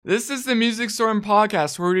This is the Music Storm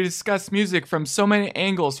podcast where we discuss music from so many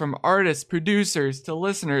angles, from artists, producers, to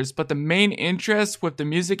listeners, but the main interest with the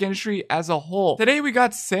music industry as a whole. Today we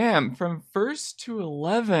got Sam from First to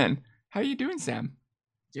 11. How are you doing, Sam?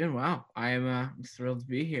 Doing well. I'm thrilled to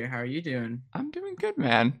be here. How are you doing? I'm doing good,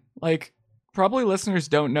 man. Probably listeners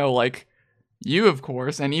don't know, you, of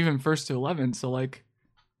course, and even First to 11, so,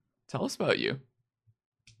 tell us about you.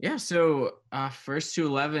 Yeah, so First to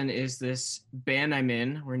 11 is this band I'm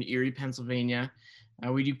in. We're in Erie, Pennsylvania.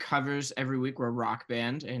 We do covers every week. We're a rock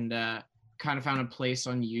band, and kind of found a place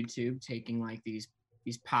on YouTube taking like these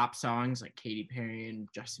pop songs like Katy Perry and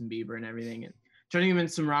Justin Bieber and everything, and turning them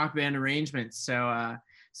into some rock band arrangements. So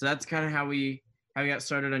that's kind of how we got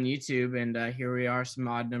started on YouTube, and here we are, some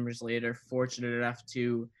odd numbers later. Fortunate enough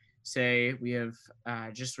to say we have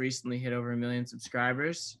just recently hit over 1 million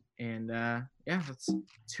subscribers. And yeah, that's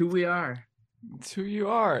who we are. It's who you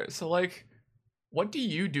are. So, what do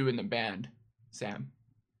you do in the band, Sam?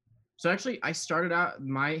 So actually, I started out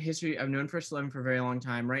my history. I've known First 11 for a very long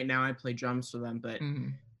time. Right now, I play drums for them. But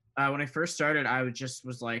when I first started, I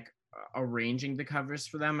was like arranging the covers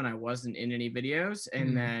for them, and I wasn't in any videos.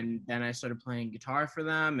 And then I started playing guitar for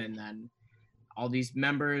them, and then all these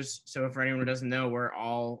members. So for anyone who doesn't know, we're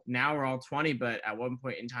all 20, but at one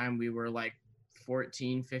point in time, we were like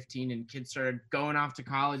 14, 15, and kids started going off to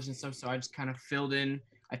college and stuff. So I just kind of filled in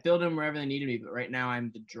wherever they needed me. But right now I'm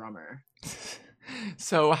the drummer.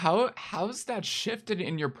 So how's that shifted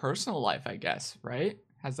in your personal life, I guess, right?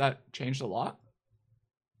 Has that changed a lot?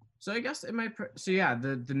 So I guess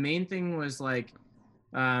the main thing was like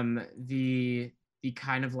the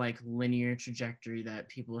kind of like linear trajectory that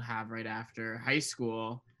people have right after high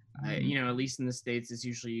school. At least in the States, it's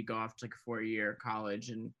usually you go off to like a 4-year college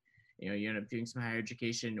and you end up doing some higher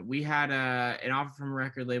education. We had an offer from a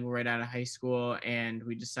record label right out of high school, and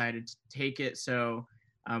we decided to take it. So,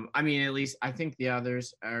 at least I think the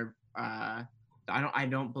others are. I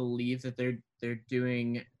don't believe that they're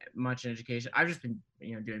doing much in education. I've just been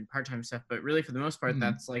doing part-time stuff, but really for the most part,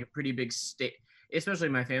 that's like a pretty big state. Especially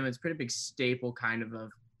my family, it's a pretty big staple kind of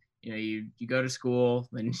you go to school,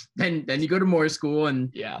 then you go to more school,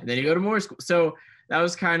 and then you go to more school. So that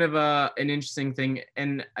was kind of an interesting thing.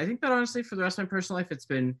 And I think that honestly, for the rest of my personal life, it's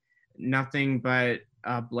been nothing but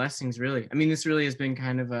blessings, really. I mean, this really has been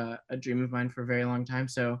kind of a dream of mine for a very long time.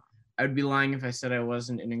 So I would be lying if I said I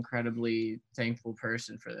wasn't an incredibly thankful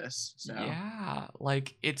person for this. So yeah,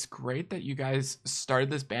 it's great that you guys started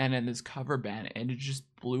this band and this cover band, and it just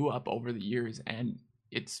blew up over the years. And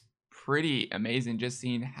it's pretty amazing just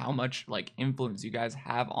seeing how much influence you guys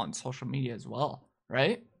have on social media as well,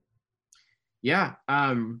 right? Yeah.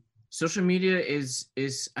 Social media is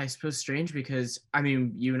I suppose strange because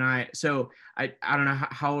you and I, so I don't know,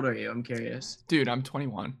 how old are you? I'm curious. Dude, I'm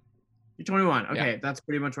 21. You're 21. Okay, yeah. That's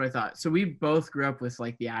pretty much what I thought. So we both grew up with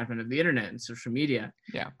like the advent of the internet and social media.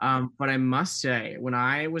 Yeah. But I must say, when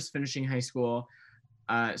I was finishing high school,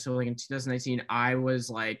 so like in 2019, I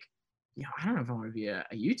was like, I don't know if I want to be a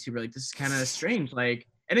YouTuber. Like, this is kind of strange.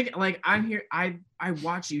 I'm here. I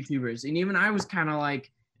watch YouTubers, and even I was kind of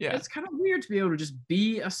like, it's kind of weird to be able to just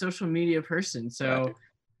be a social media person. So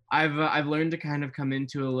I've learned to kind of come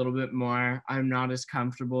into a little bit more. I'm not as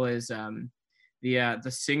comfortable as the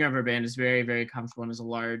singer of our band is very, very comfortable and has a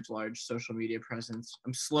large social media presence.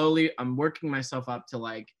 I'm working myself up to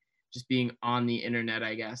like just being on the internet,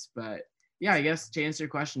 I guess. But yeah, I guess to answer your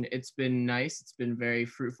question, it's been nice. It's been very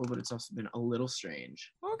fruitful, but it's also been a little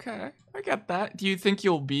strange. Okay, I get that. Do you think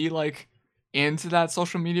you'll be into that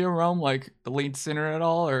social media realm, like the lead singer at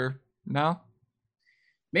all, or no?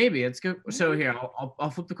 Maybe it's good. So here, I'll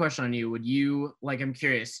flip the question on you. Would you I'm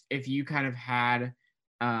curious if you kind of had,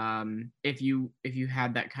 if you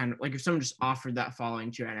had that kind of like, if someone just offered that following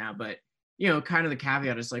to you right now, but kind of the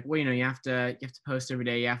caveat is like, well, you have to post every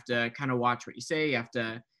day. You have to kind of watch what you say. You have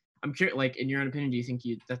to. I'm curious, like, in your own opinion, do you think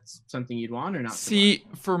that's something you'd want or not? See,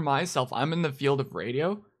 for myself, I'm in the field of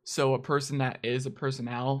radio. So a person that is a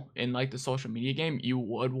personnel in the social media game, you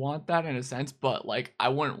would want that in a sense, but I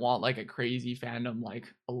wouldn't want a crazy fandom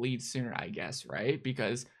like a lead singer, I guess, right?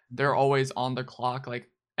 Because they're always on the clock.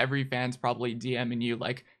 Every fan's probably DMing you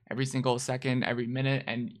every single second, every minute,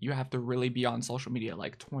 and you have to really be on social media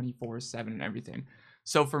 24/7 and everything.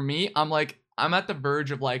 So for me, I'm at the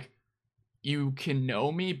verge of you can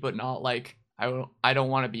know me, but not I don't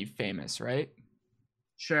want to be famous, right?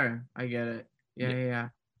 Sure, I get it.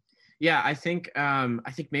 Yeah. I think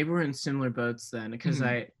maybe we're in similar boats then, because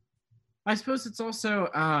I suppose it's also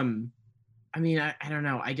I don't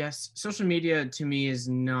know. I guess social media to me is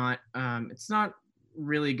not it's not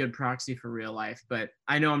really a good proxy for real life, but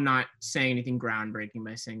I know I'm not saying anything groundbreaking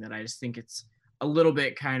by saying that. I just think it's a little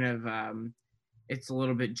bit kind of it's a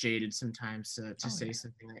little bit jaded sometimes to say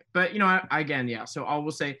something like, but again, yeah. So I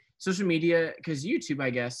will say social media, because YouTube, I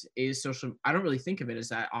guess, is social. I don't really think of it as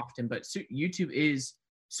that often, but YouTube is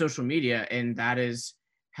social media, and that is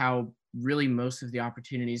how really most of the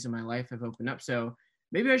opportunities in my life have opened up. So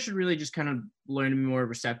maybe I should really just kind of learn to be more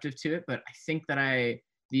receptive to it. But I think that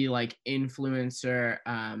the like influencer,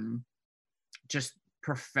 just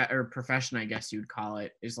profession, I guess you would call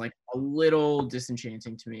it, is like a little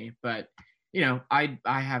disenchanting to me. But I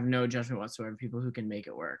have no judgment whatsoever. People who can make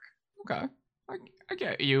it work. Okay, I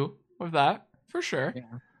get you with that for sure.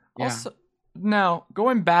 Yeah. Also, now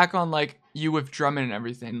going back on like you with drumming and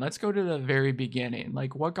everything, let's go to the very beginning.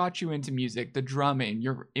 Like, what got you into music, the drumming,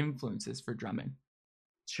 your influences for drumming?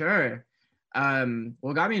 Sure.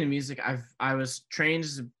 What got me into music? I was trained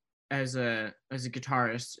as a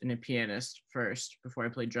guitarist and a pianist first before I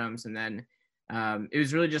played drums, and then it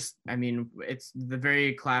was really just, I mean, it's the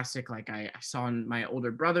very classic, like I saw my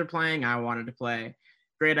older brother playing, I wanted to play.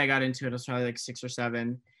 Great, I got into it. I was probably like 6 or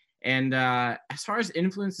 7. And as far as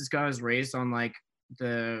influences go, I was raised on like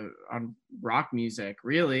on rock music,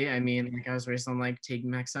 really. I mean, like I was raised on like Take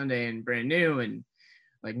Me Back Sunday and Brand New and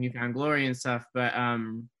like New Found Glory and stuff. But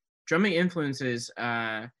drumming influences,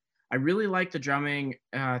 I really like the drumming.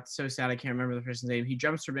 It's so sad I can't remember the person's name. He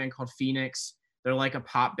drums for a band called Phoenix. They're like a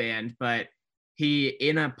pop band, but he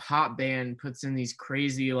in a pop band puts in these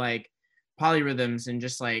crazy like polyrhythms and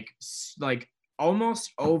just like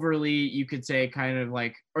almost overly, you could say, kind of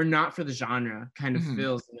like, or not for the genre kind of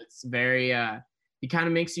feels. And it's very it kind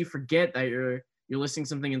of makes you forget that you're listening to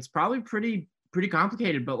something. It's probably pretty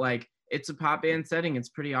complicated, but like it's a pop band setting. It's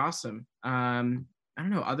pretty awesome. I don't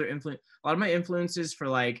know, other influence. A lot of my influences for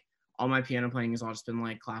like all my piano playing has all just been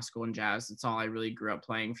like classical and jazz. That's all I really grew up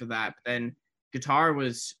playing for that. But then guitar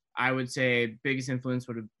was, I would say, biggest influence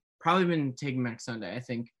would have probably been Taking Back Sunday. I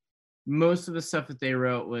think most of the stuff that they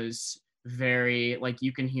wrote was very like,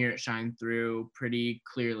 you can hear it shine through pretty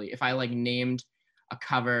clearly. If I like named a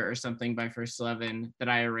cover or something by First 11 that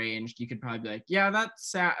I arranged, you could probably be like, yeah, that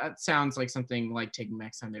sounds like something like Taking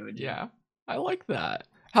Back Sunday would do. Yeah, I like that.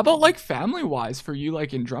 How about like family wise for you,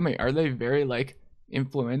 like in drumming? Are they very like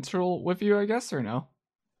influential with you, I guess, or no?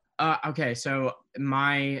 Okay, so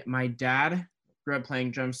my dad grew up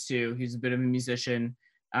playing drums too. He's a bit of a musician.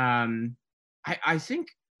 I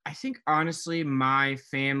think honestly my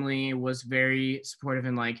family was very supportive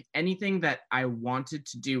in like anything that I wanted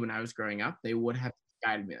to do when I was growing up. They would have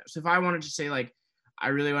guided me there. So if I wanted to say like I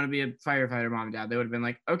really want to be a firefighter, mom and dad, they would have been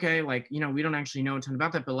like, okay, like we don't actually know a ton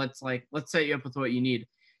about that, but let's set you up with what you need.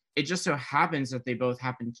 It just so happens that they both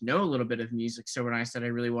happen to know a little bit of music. So when I said I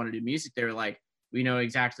really want to do music, they were like, we know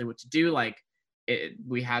exactly what to do. Like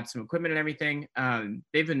we had some equipment and everything.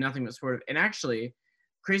 They've been nothing but supportive. And actually,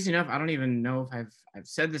 crazy enough, I don't even know if I've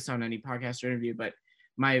said this on any podcast or interview, but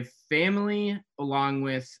my family, along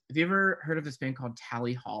with, have you ever heard of this band called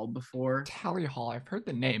Tally Hall before? Tally Hall, I've heard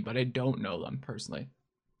the name, but I don't know them personally.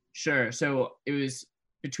 Sure. So it was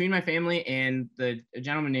between my family and a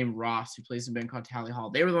gentleman named Ross who plays in a band called Tally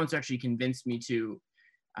Hall. They were the ones who actually convinced me to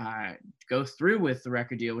go through with the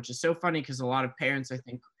record deal, which is so funny because a lot of parents, I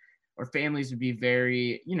think, or families would be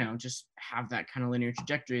very, just have that kind of linear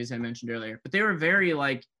trajectory, as I mentioned earlier. But they were very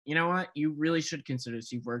like, you know what, you really should consider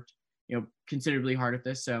this. You've worked, considerably hard at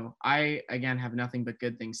this. So I, again, have nothing but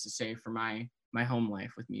good things to say for my home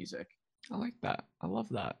life with music. I like that. I love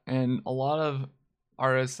that. And a lot of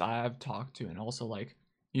artists I've talked to, and also like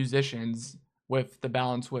musicians, with the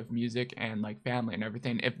balance with music and like family and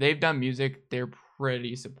everything, if they've done music, they're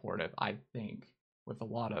pretty supportive, I think, with a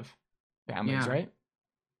lot of families, right?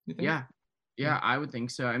 You think? Yeah, I would think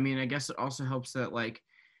so. I mean, I guess it also helps that like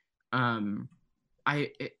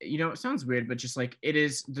it sounds weird, but just like it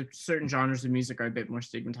is, the certain genres of music are a bit more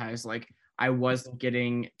stigmatized. Like I was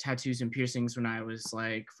getting tattoos and piercings when I was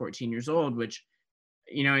like 14 years old, which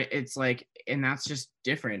it's like, and that's just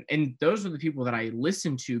different. And those were the people that I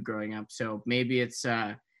listened to growing up. So maybe it's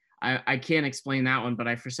I can't explain that one,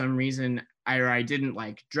 but for some reason I didn't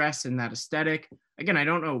like dress in that aesthetic. Again, I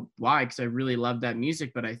don't know why, because I really love that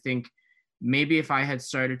music, but I think maybe if I had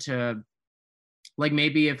started to like,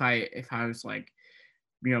 maybe if I was like,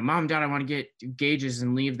 mom, dad, I want to get gauges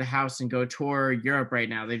and leave the house and go tour Europe right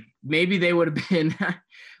now, they would have been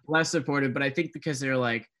less supportive. But I think because they're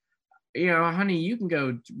like, honey, you can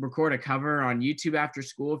go record a cover on YouTube after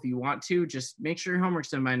school if you want to. Just make sure your homework's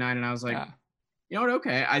done by 9. And I was like, you know what?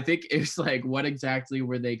 Okay. I think it's like, what exactly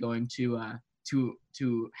were they going to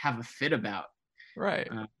have a fit about? Right.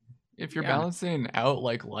 If you're balancing out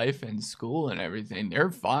like life and school and everything,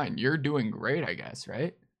 they're fine. You're doing great, I guess,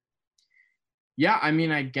 right? Yeah, I mean,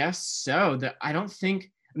 I guess so. That I don't think.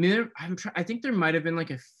 I mean, I think there might have been like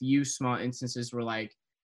a few small instances where like,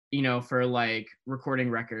 for like recording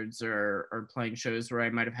records or playing shows where I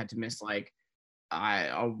might have had to miss like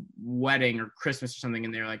a wedding or Christmas or something,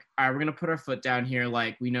 and they're like, all right, we're gonna put our foot down here.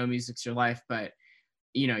 Like, we know music's your life, but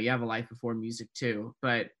you have a life before music too.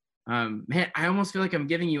 But man, I almost feel like I'm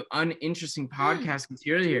giving you uninteresting podcast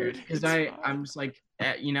material here, Dude, because it's I'm fine. just like,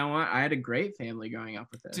 you know what? I had a great family growing up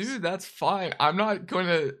with this. Dude, that's fine. I'm not going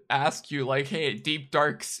to ask you like, hey, deep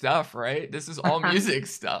dark stuff, right? This is all music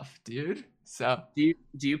stuff, dude. So Do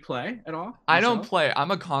you play at all I don't yourself? play.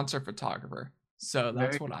 I'm a concert photographer. So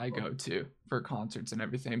that's Very what I cool. go to for concerts and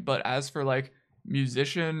everything. But as for like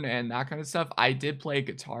musician and that kind of stuff, I did play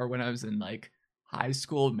guitar when I was in like high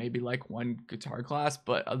school, maybe like one guitar class.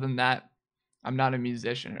 But other than that, I'm not a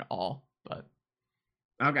musician at all. But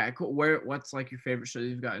Okay, cool. What's like your favorite show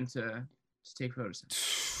you've gotten to take photos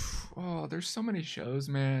of? oh, there's so many shows,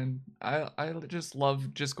 man. I just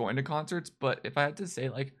love just going to concerts. But if I had to say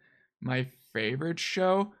like my favorite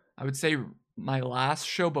show, I would say my last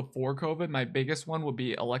show before COVID, my biggest one would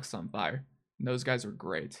be Alexa on Fire. And those guys were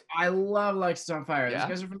great. I love Lex on Fire. Those Yeah,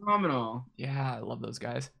 guys are phenomenal. yeah, I love those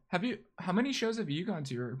guys. Have you? How many shows have you gone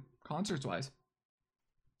to, or concerts wise?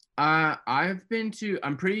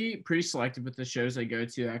 I'm pretty selective with the shows I go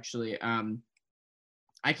to actually.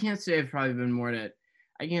 I can't say I've probably been more to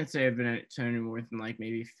I can't say I've been to any more than like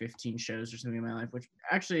maybe 15 shows or something in my life, which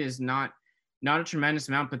actually is not a tremendous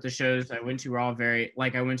amount, but the shows I went to were all very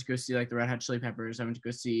like I went to go see like the Red Hot Chili Peppers, I went to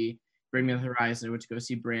go see Bring Me the Horizon, I went to go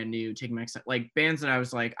see Brand New, Take My like bands that I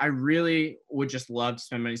was like, I really would just love to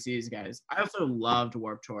spend money to see these guys. I also loved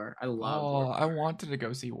Warped Tour. I loved Oh, Warped I Tour. wanted to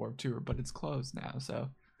go see Warped Tour, but it's closed now. So,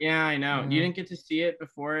 Yeah, I know. You yeah. didn't get to see it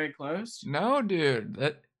before it closed? No, dude.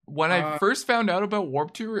 That when I Uh first found out about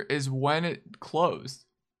Warped Tour is when it closed.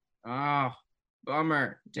 Oh,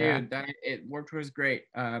 bummer, Yeah. dude. Warped Tour was great.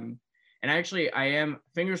 And actually, I am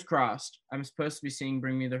fingers crossed. I'm supposed to be seeing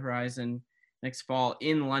Bring Me the Horizon next fall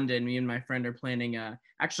in London. Me and my friend are planning.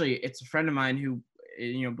 Actually, it's a friend of mine who,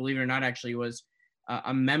 believe it or not, actually was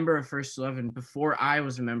a member of First to 11 before I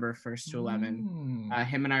was a member of First to 11. Mm,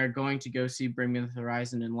 Him and I are going to go see Bring Me the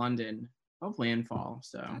Horizon in London, hopefully in fall.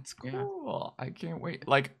 So that's yeah. cool. I can't wait.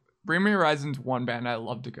 Like, Bring Me Horizon's one band I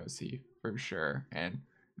love to go see for sure. And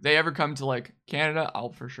if they ever come to like Canada,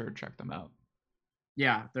 I'll for sure check them out.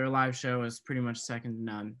 Yeah, their live show is pretty much second to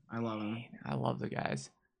none. I love them. Dang, I love the guys.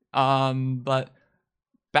 But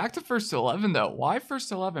back to First to 11 though. Why First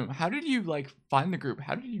to 11? How did you like find the group?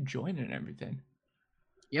 How did you join it and everything?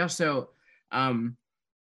 Yeah, so um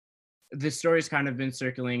the story's kind of been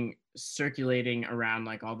circulating around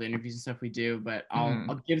like all the interviews and stuff we do, but I'll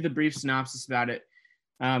Mm, give the brief synopsis about it.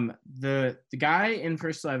 The guy in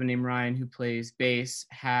First 11 named Ryan who plays bass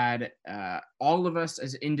had all of us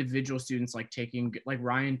as individual students like taking like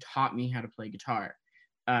Ryan taught me how to play guitar.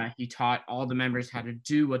 He taught all the members how to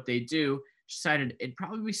do what they do. Decided it'd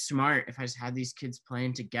probably be smart if I just had these kids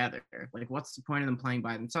playing together. Like, what's the point of them playing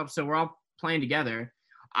by themselves? So we're all playing together.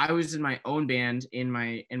 I was in my own band in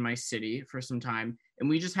my city for some time, and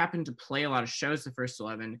we just happened to play a lot of shows the First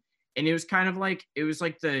 11. And it was kind of like it was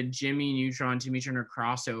like the Jimmy Neutron, Timmy Turner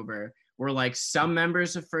crossover, where like some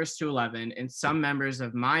members of First to 11 and some members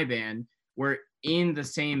of my band were in the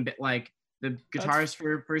same bit. Like the that's guitarist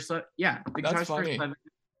for yeah, the that's guitarist for First funny. 11,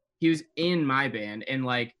 he was in my band, and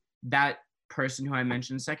like that person who I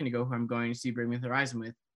mentioned a second ago, who I'm going to see Bring Me the Horizon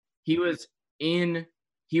with, he was in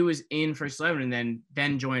he was in First 11 and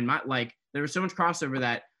then joined my like there was so much crossover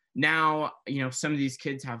that now some of these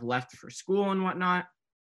kids have left for school and whatnot,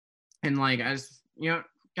 and like as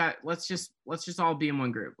got let's just all be in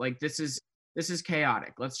one group. Like this is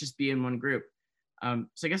chaotic. Let's just be in one group. So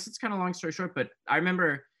I guess it's kind of long story short, but I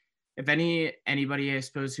remember if anybody I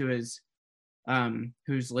suppose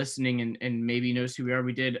who's listening and maybe knows who we are,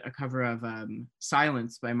 we did a cover of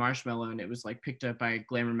Silence by Marshmello, and it was like picked up by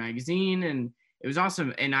Glamour magazine, and it was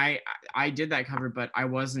awesome. And I did that cover, but I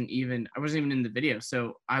wasn't even in the video.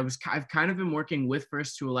 So I've kind of been working with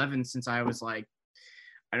First to 11 since I was like,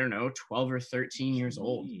 I don't know, 12 or 13 years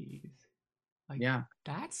old. Jeez. Like Yeah,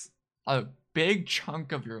 that's a big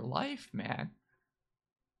chunk of your life, man.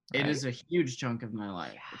 it Right? is a huge chunk of my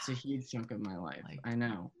life. It's a Yeah. huge chunk of my life. Like I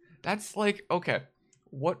know. that's like okay.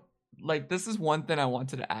 What like this is one thing I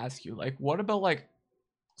wanted to ask you. Like what about like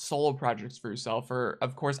solo projects for yourself? Or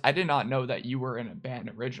of course, I did not know that you were in a band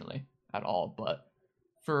originally at all, but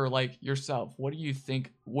for like yourself, what do you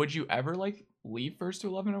think? Would you ever like leave First to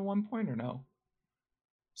 11 at one point or no?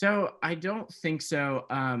 So I don't think so.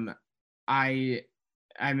 I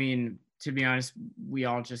I mean, to be honest, we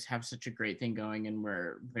all just have such a great thing going, and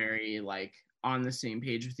we're very like on the same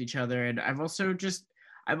page with each other. And I've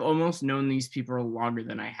almost known these people longer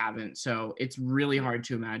than I haven't. So it's really hard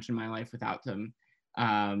to imagine my life without them.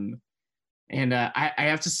 I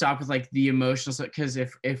have to stop with like the emotional stuff, because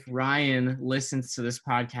if Ryan listens to this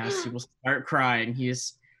podcast, he will start crying. He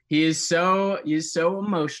is so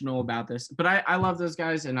emotional about this. But I love those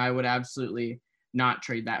guys, and I would absolutely not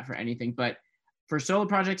trade that for anything. But for solo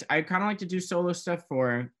projects, I kind of like to do solo stuff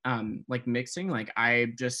for like mixing. Like I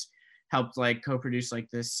just helped like co-produce like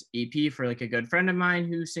this EP for like a good friend of mine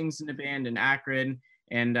who sings in a band in Akron.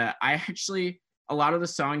 And I actually, a lot of the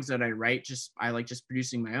songs that I write, I like just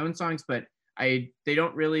producing my own songs, but they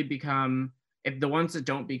don't really become, if the ones that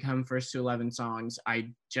don't become first to 11 songs,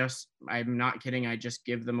 I'm not kidding, I just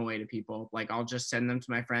give them away to people. Like I'll just send them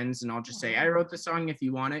to my friends and I'll just say, I wrote this song, if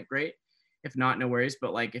you want it, great. If not, no worries.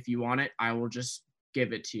 But like, if you want it, I will just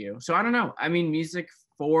give it to you. So I don't know. I mean, music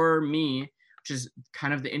for me, which is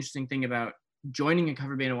kind of the interesting thing about joining a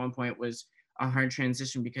cover band at one point, was a hard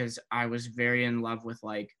transition, because I was very in love with,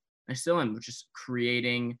 like, I still am, just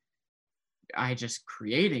creating, I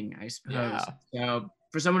suppose. Yeah. So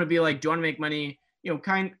for someone to be like, do you want to make money,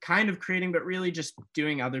 kind of creating, but really just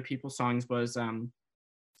doing other people's songs, was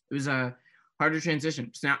it was a harder transition.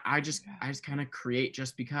 So now I just kind of create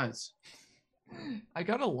just because. I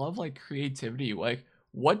gotta love like creativity. Like,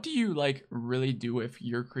 what do you like really do with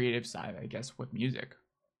your creative side, I guess, with music?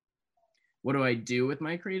 What do I do with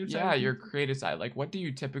my creative side? Yeah, your creative side. Like, what do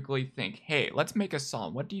you typically think? Hey, let's make a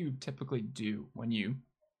song. What do you typically do when you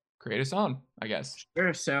create a song, I guess?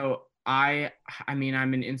 Sure. So I mean,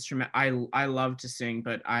 I'm an instrument. I love to sing,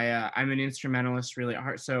 but I'm an instrumentalist really at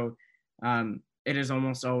heart. So it is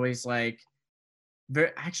almost always like,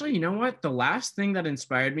 actually, you know what? The last thing that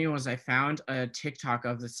inspired me was I found a TikTok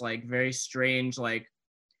of this like very strange, like,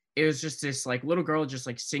 it was just this like little girl just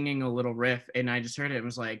like singing a little riff, and I just heard it and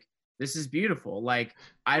was like, this is beautiful. Like,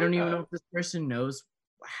 I don't even know if this person knows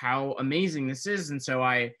how amazing this is. And so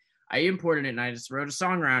I imported it and I just wrote a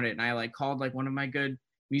song around it, and I like called like one of my good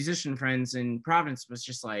musician friends in Providence, was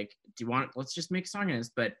just like, let's just make a song in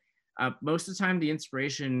this. But most of the time the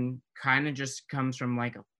inspiration kind of just comes from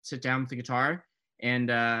like a sit down with the guitar,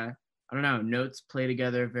 and I don't know, notes play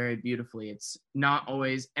together very beautifully. It's not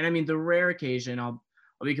always, and I mean, the rare occasion, I'll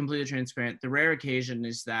be completely transparent. The rare occasion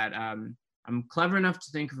is that I'm clever enough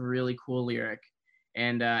to think of a really cool lyric,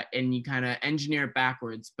 and you kind of engineer it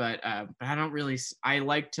backwards. But I don't really. I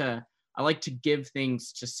like to give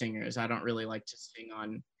things to singers. I don't really like to sing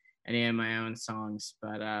on any of my own songs.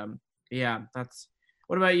 But yeah, that's.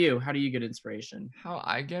 What about you? How do you get inspiration? How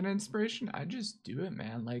I get inspiration? I just do it,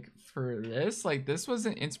 man. Like for this, like this was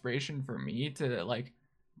an inspiration for me to like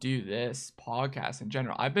do this podcast in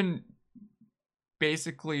general. I've been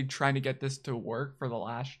basically trying to get this to work for the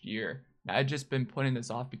last year. I've just been putting this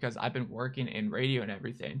off because I've been working in radio and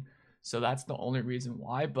everything. So that's the only reason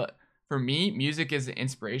why. But for me, music is an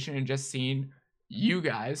inspiration, and just seeing you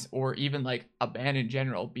guys, or even like a band in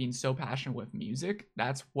general, being so passionate with music,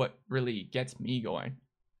 that's what really gets me going.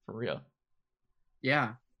 For real.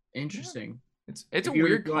 Yeah, interesting. Yeah. It's If a you were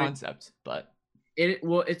weird going, concept, but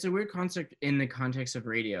it's a weird concept in the context of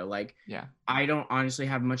radio. Like, yeah. I don't honestly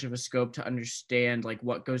have much of a scope to understand like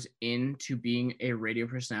what goes into being a radio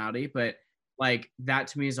personality, but like that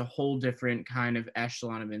to me is a whole different kind of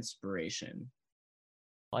echelon of inspiration.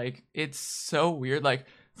 Like it's so weird. Like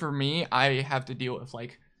for me, I have to deal with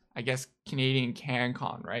like I guess Canadian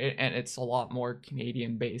CanCon, right? And it's a lot more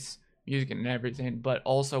Canadian based music and everything, but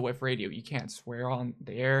also with radio, you can't swear on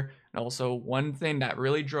the air. And also one thing that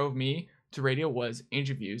really drove me to radio was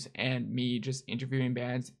interviews, and me just interviewing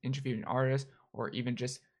bands, interviewing artists, or even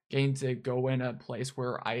just getting to go in a place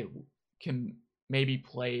where I can maybe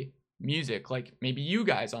play music, like maybe you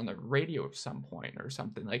guys on the radio at some point or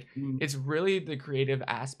something. Like it's really the creative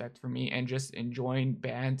aspect for me, and just enjoying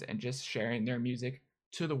bands and just sharing their music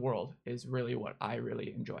to the world is really what I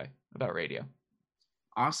really enjoy about radio.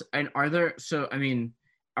 Awesome. And are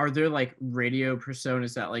there like radio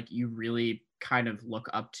personas that like you really kind of look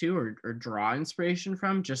up to, or draw inspiration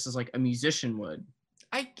from, just as like a musician would?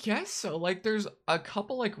 I guess so. Like there's a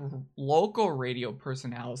couple like local radio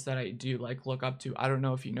personalities that I do like look up to. I don't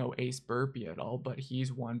know if you know Ace Burpee at all, but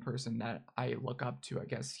he's one person that I look up to, I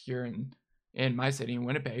guess, here in my city in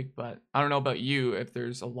Winnipeg. But I don't know about you, if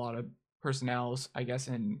there's a lot of personalities, I guess,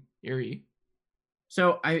 in Erie.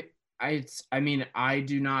 So I mean, I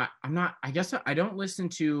guess I don't listen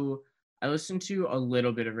to, I listen to a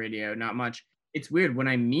little bit of radio, not much. It's weird when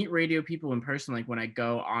I meet radio people in person, like when I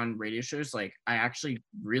go on radio shows, like I actually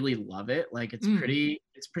really love it. Like it's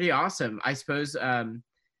pretty awesome, I suppose.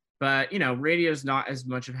 But radio's not as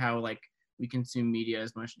much of how like we consume media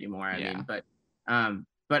as much anymore. I Yeah. mean,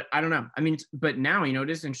 but I don't know. I mean, but now, you know, what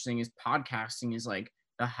is interesting is podcasting is like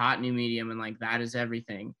the hot new medium, and like that is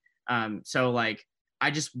everything. So like I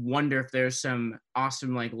just wonder if there's some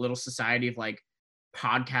awesome like little society of like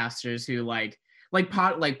podcasters who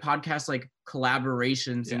podcast like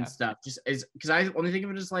collaborations and Yeah. stuff. Just is because I only think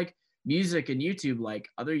of it as like music and YouTube, like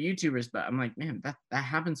other YouTubers, but I'm like, man, that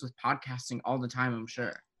happens with podcasting all the time, I'm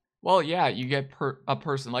sure. Well, yeah, you get a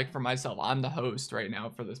person like for myself. I'm the host right now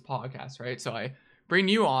for this podcast, right? So I bring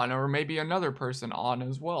you on, or maybe another person on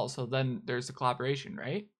as well. So then there's a collaboration,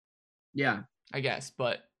 right? Yeah. I guess.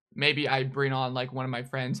 But maybe I bring on like one of my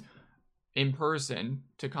friends in person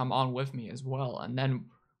to come on with me as well, and then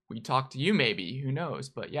we talk to you. Maybe, who knows?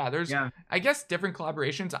 But yeah, there's Yeah. I guess different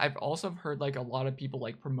collaborations. I've also heard like a lot of people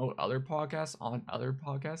like promote other podcasts on other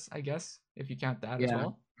podcasts, I guess, if you count that as Yeah.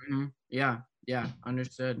 well. Yeah.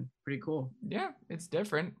 Understood. Pretty cool. Yeah, it's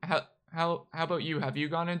different. How about you? Have you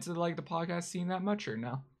gone into like the podcast scene that much or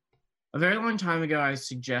no? A very long time ago, I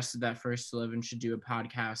suggested that First 11 should do a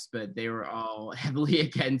podcast, but they were all heavily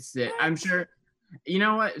against it. I'm What? sure. You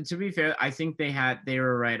know what? To be fair, I think they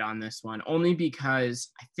were right on this one, only because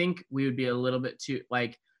I think we would be a little bit too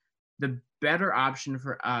like the better option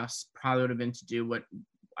for us probably would have been to do what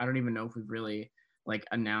I don't even know if we've really like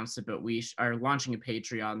announced it, but we are launching a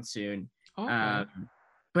Patreon soon. Okay. Um,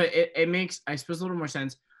 but it makes, I suppose, a little more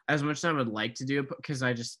sense as much as I would like to do it, because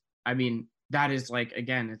I mean, that is like,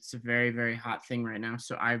 again, it's a very, very hot thing right now.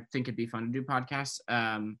 So I think it'd be fun to do podcasts.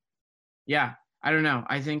 Yeah, I don't know.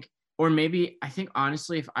 Or maybe, I think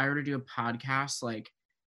honestly, if I were to do a podcast, like,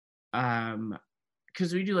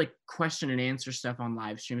 because we do like question and answer stuff on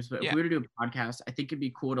live streams, but if Yeah. we were to do a podcast, I think it'd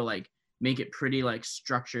be cool to like make it pretty like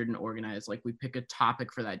structured and organized. Like we pick a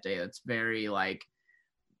topic for that day that's very like,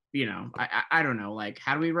 you know, I don't know, like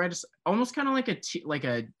how do we write almost kind of like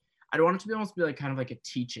I don't want it to be almost be like kind of like a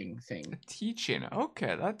teaching thing. Teaching.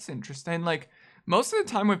 Okay, that's interesting. Like most of the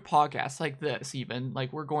time with podcasts like this, even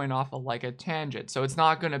like we're going off of like a tangent, so it's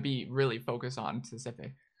not going to be really focused on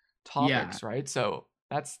specific Yeah, topics, right? So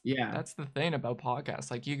yeah, that's the thing about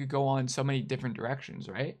podcasts. Like you could go on so many different directions,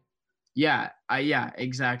 right? yeah,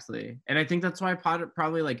 exactly. And I think that's why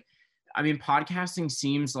probably like, I mean, podcasting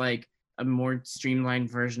seems like a more streamlined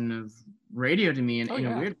version of radio to me Oh in a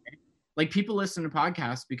yeah. weird way. Like people listen to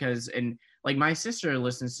podcasts because, and like my sister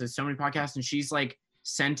listens to so many podcasts, and she's like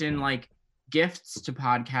sent in like gifts to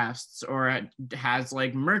podcasts, or has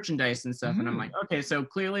like merchandise and stuff, and I'm like, Hmm. okay, so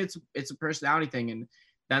clearly it's a personality thing. And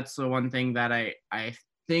that's the one thing that I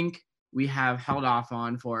think we have held off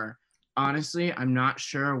on for, honestly, I'm not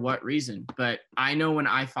sure what reason, but I know when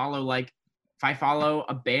I follow, like if I follow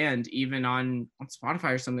a band even on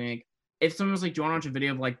Spotify or something, like if someone was like, do you want to watch a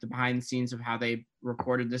video of like the behind the scenes of how they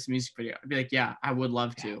recorded this music video, I'd be like, yeah, I would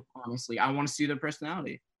love Yeah. to. Honestly, I want to see their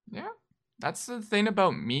personality. Yeah. That's the thing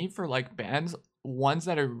about me for like bands, ones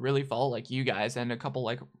that I really follow, like you guys, and a couple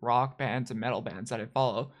like rock bands and metal bands that I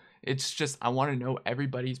follow. It's just I want to know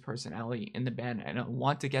everybody's personality in the band, and I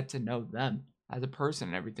want to get to know them as a person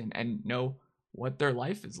and everything, and know what their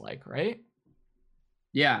life is like, right?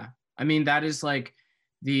 Yeah, I mean that is like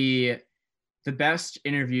the the best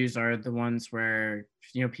interviews are the ones where,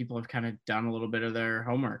 you know, people have kind of done a little bit of their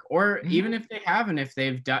homework, or Hmm. even if they haven't, if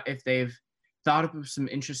they've thought up of some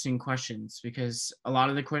interesting questions, because a lot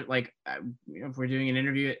of the like you know, if we're doing an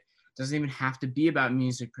interview, it doesn't even have to be about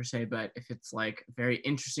music per se, but if it's like a very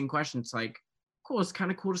interesting question, it's like cool, it's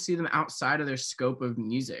kind of cool to see them outside of their scope of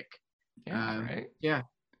music. Yeah, right. Yeah,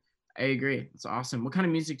 I agree, it's awesome. What kind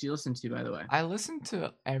of music do you listen to, by the way? I listen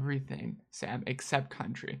to everything, Sam, except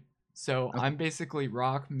country. So Okay. I'm basically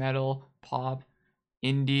rock, metal, pop,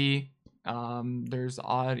 indie. There's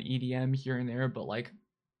odd EDM here and there, but like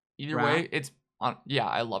either Rap. way, it's on. Yeah,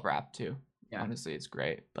 I love rap too. Yeah. Honestly, it's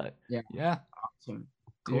great. But Yeah. yeah, Awesome.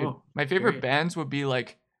 dude, Cool. my favorite Great. bands would be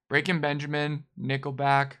like Breaking Benjamin,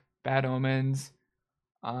 Nickelback, Bad Omens.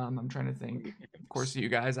 I'm trying to think. Of course, you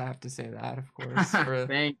guys, I have to say that, of course, for the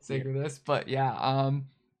Thank you. sake of this. But yeah,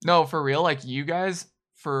 no, for real, like you guys,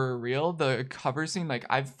 for real, the cover scene, like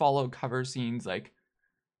I've followed cover scenes like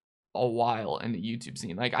a while in the YouTube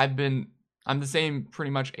scene. Like I'm the same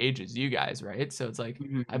pretty much age as you guys, right? So it's like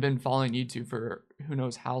I've Mhm. been following YouTube for who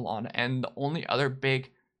knows how long. And the only other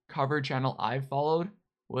big cover channel I followed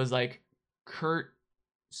was like Kurt,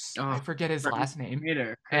 I Oh, forget his Curtain last name,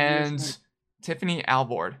 Creator. Curtain Creator. and Tiffany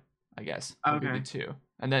Alvord, I guess would be the Okay. two.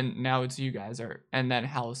 And then now it's you guys are, and then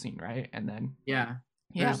Halcyon, right? And then Yeah.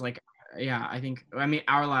 yeah, There's like, yeah, I mean,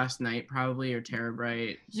 Our Last Night probably, or Terror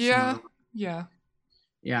Bright, some yeah, other. yeah.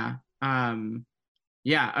 Yeah.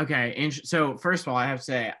 Yeah. Okay. So first of all, I have to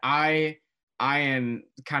say, I am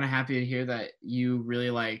kind of happy to hear that you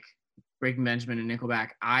really like Breaking Benjamin and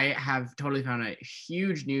Nickelback. I have totally found a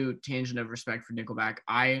huge new tangent of respect for Nickelback.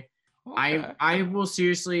 Okay. I will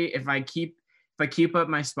seriously, if I keep up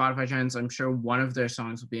my Spotify trends, I'm sure one of their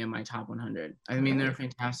songs will be in my top 100. I mean, they're a Really?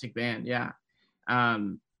 fantastic band. Yeah.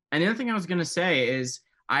 And the other thing I was gonna say is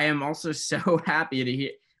I am also so happy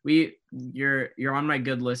to hear you're on my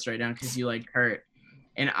good list right now because you like Kurt,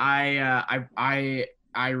 and I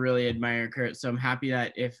really admire Kurt. So I'm happy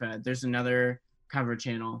that if there's another cover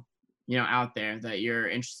channel, out there that you're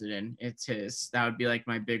interested in, it's his. That would be like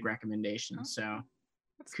my big recommendation. Oh, So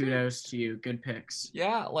that's good. kudos to you. Good picks.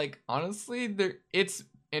 Yeah, like honestly, it's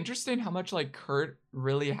interesting how much like Kurt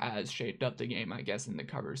really has shaped up the game, I guess, in the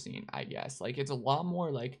cover scene, I guess. Like it's a lot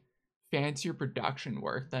more like fancier production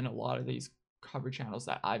work than a lot of these cover channels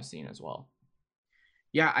that I've seen as well.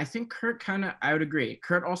 Yeah, I think I would agree.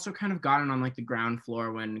 Kurt also kind of got in on like the ground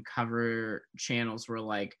floor when cover channels were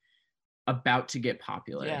like about to get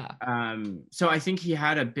popular. Yeah. So I think he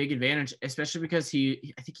had a big advantage, especially because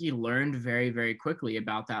I think he learned very, very quickly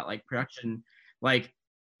about that like production. Like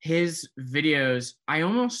his videos, I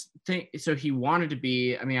almost think so. He wanted to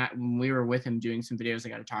be, I mean, when we were with him doing some videos, I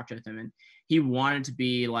got to talk to him, and he wanted to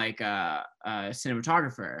be like a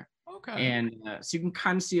cinematographer. Okay. And so you can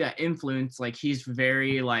kind of see that influence. Like he's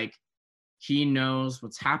very like, he knows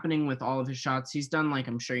what's happening with all of his shots. He's done like,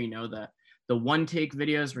 I'm sure the one take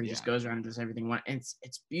videos where he just Yeah. goes around and does everything one. It's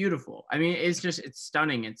beautiful. I mean, it's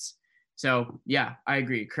stunning. So yeah, I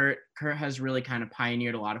agree. Kurt has really kind of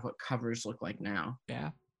pioneered a lot of what covers look like now. Yeah.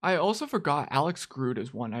 I also forgot Alex Groot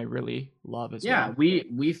is one I really love as Yeah, well.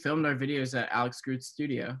 we filmed our videos at Alex Groot's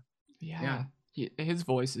studio. Yeah, Yeah. His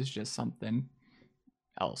voice is just something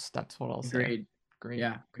else. That's what I'll say. agreed. Great,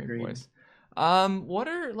 Yeah, great agreed. voice. What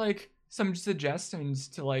are like some suggestions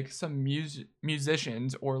to like some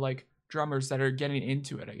musicians or like drummers that are getting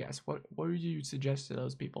into it, I guess? What would you suggest to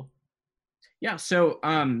those people? Yeah, so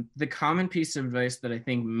the common piece of advice that I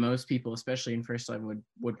think most people, especially in first time,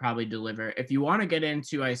 would probably deliver, if you want to get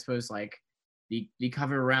into, I suppose, like the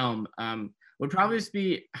cover realm, would probably just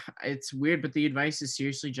be, it's weird, but the advice is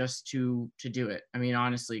seriously just to do it. I mean,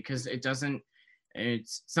 honestly, because it's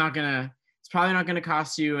not gonna, it's probably not gonna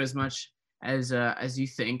cost you as much as you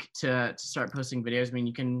think to start posting videos. I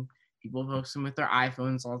mean, people post them with their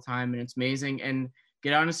iPhones all the time, and it's amazing. And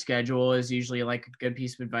get on a schedule is usually like a good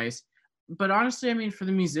piece of advice. But honestly, I mean, for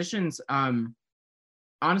the musicians,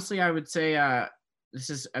 honestly, I would say this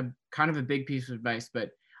is a kind of a big piece of advice,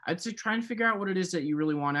 but I'd say try and figure out what it is that you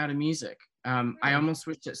really want out of music. I Really? almost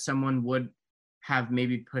wish that someone would have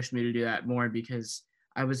maybe pushed me to do that more, because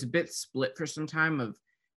I was a bit split for some time of,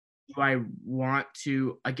 do I want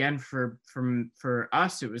to, again, for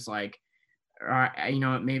us, it was like,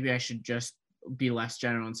 maybe I should just be less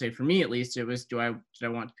general and say, for me at least, it was, did I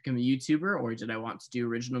want to become a YouTuber, or did I want to do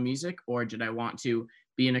original music, or did I want to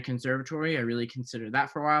be in a conservatory? I really considered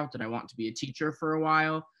that for a while. Did I want to be a teacher for a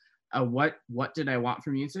while? What did I want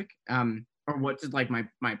for music? Or what did like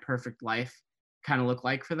my perfect life kind of look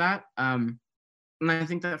like for that? And I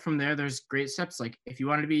think that from there's great steps. Like if you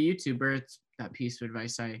wanted to be a YouTuber, it's that piece of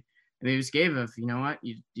advice I maybe just gave of, you know what,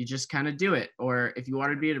 you just kind of do it. Or if you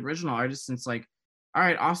wanted to be an original artist, it's like, all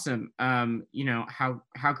right, awesome.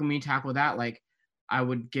 How can we tackle that? Like I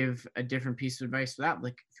would give a different piece of advice for that.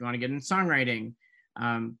 Like if you want to get into songwriting,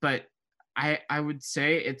 but I would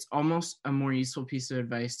say it's almost a more useful piece of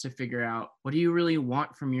advice to figure out, what do you really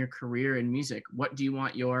want from your career in music? What do you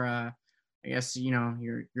want your I guess,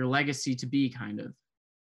 your legacy to be, kind of.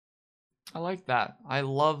 I like that. I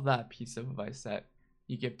love that piece of advice that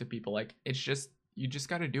you give to people. Like it's just you just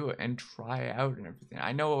got to do it and try out and everything.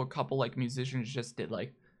 I know a couple like musicians just did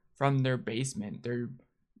like from their basement, their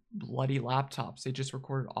bloody laptops. They just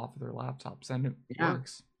recorded off of their laptops and it Yeah,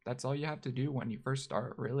 works. That's all you have to do when you first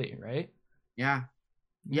start, really, right? yeah,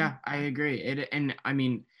 Yeah. yeah. I agree. And I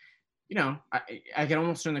mean, I can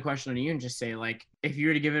almost turn the question on you and just say, like, if you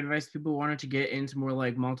were to give advice to people who wanted to get into more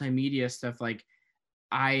like multimedia stuff, like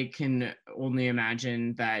I can only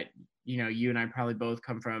imagine that, you and I probably both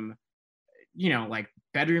come from, like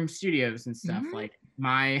bedroom studios and stuff. Mm-hmm. Like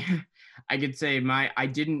my, I could say I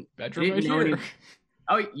Bedroom right didn't know here. any.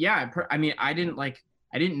 Oh yeah, I mean, I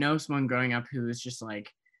didn't know someone growing up who was just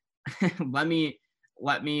like, let me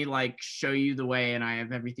like show you the way, and I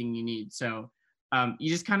have everything you need. So you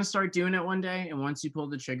just kind of start doing it one day, and once you pull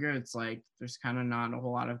the trigger, it's like there's kind of not a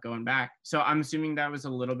whole lot of going back. So I'm assuming that was a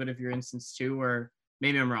little bit of your instance too, or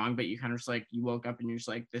maybe I'm wrong, but you kind of just like, you woke up and you're just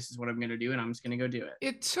like, this is what I'm gonna do, and I'm just gonna go do it.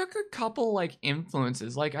 It took a couple like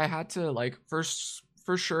influences. Like I had to like first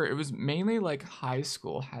for sure. It was mainly like high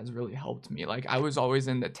school has really helped me. Like I was always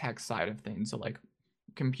in the tech side of things, so like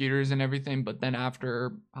computers and everything. But then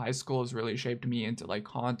after high school has really shaped me into like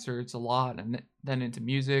concerts a lot, and then into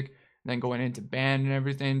music, and then going into band and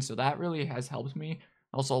everything. So that really has helped me.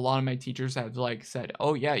 Also, a lot of my teachers have like said,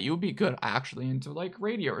 "Oh yeah, you'll be good actually into like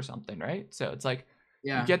radio or something, right?" So it's like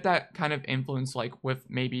you Yeah. get that kind of influence like with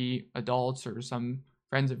maybe adults or some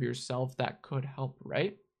friends of yourself that could help,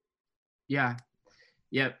 right? Yeah.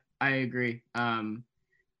 Yep. I agree.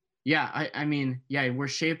 Yeah, I mean, yeah,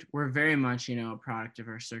 we're very much, a product of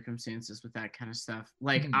our circumstances with that kind of stuff.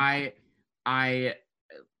 Like Mhm. I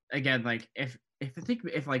again, like if I think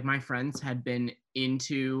if like my friends had been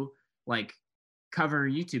into like cover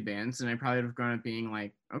YouTube bands, then I probably would have grown up being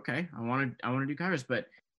like, okay, I want to do covers. But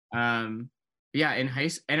um yeah, in high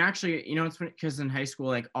and actually, it's funny because in high school,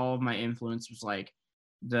 like all of my influence was like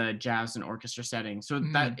the jazz and orchestra setting. So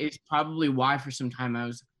that Mhm. is probably why for some time I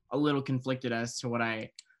was a little conflicted as to what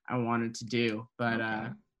I wanted to do. But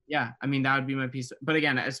Okay. yeah, I mean that would be my piece. But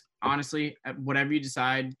again, as honestly, whatever you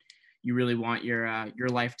decide you really want your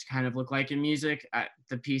life to kind of look like in music,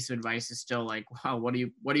 the piece of advice is still like, wow, what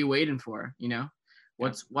are you waiting for? Yep.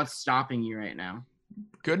 What's stopping you right now?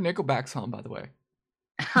 Good Nickelback song, by the way.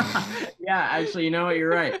 Yeah, actually, you know what? You're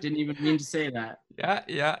right. Didn't even mean to say that. Yeah,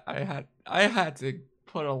 yeah. I had to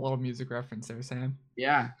put a little music reference there, Sam.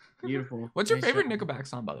 Yeah, beautiful. What's your Nice job. favorite Nickelback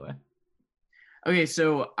song, by the way? Okay,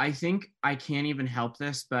 so I think I can't even help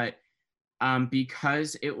this, but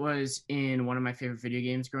because it was in one of my favorite video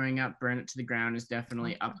games growing up, Burn It to the Ground is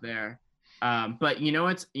definitely Okay. up there. But you know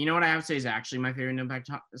what I have to say is actually my favorite Nickelback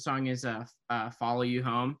song is Follow You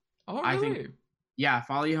Home. Oh, I think really? yeah,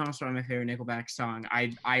 Follow You Home is probably my favorite Nickelback song.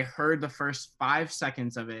 I heard the first 5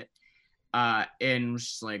 seconds of it, and was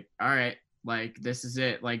just like, all right, like this is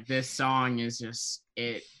it. Like this song is just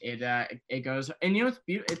it goes. And it's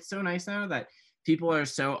beautiful. It's so nice now that people are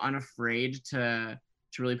so unafraid to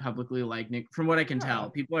really publicly like Nick. From what I can Yeah. tell,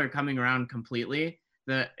 people are coming around completely.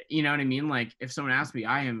 You know what I mean? Like if someone asked me,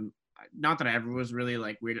 I am not that I ever was really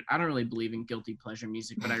like weird. I don't really believe in guilty pleasure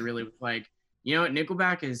music, but I really was like, what,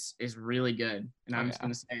 Nickelback is really good, and Oh I'm just yeah.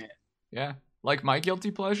 gonna say it. Yeah. Like my guilty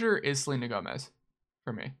pleasure is Selena Gomez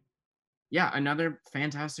for me. Yeah, another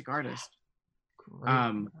fantastic artist. Great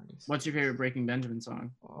Um, artist. what's your favorite Breaking Benjamin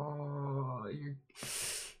song? Oh, you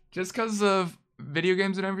just because of video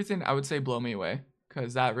games and everything, I would say "Blow Me Away"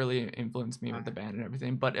 because that really influenced me with the band and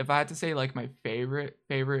everything. But if I had to say like my favorite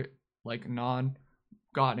like non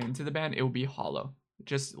got into the band, it would be "Hollow."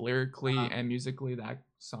 Just lyrically Uh, and musically, that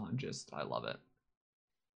song just I love it.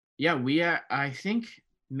 yeah, I think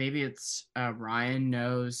maybe it's Ryan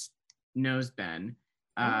knows Ben.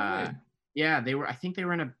 Oh Uh, really? yeah, they were. I think they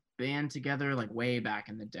were in a band together like way back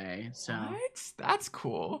in the day. So What? That's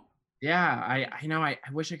cool. yeah, I know. I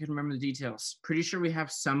wish I could remember the details. Pretty sure we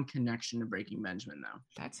have some connection to Breaking Benjamin though.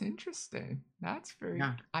 That's interesting. That's very.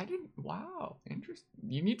 Yeah, I didn't. Wow, interesting.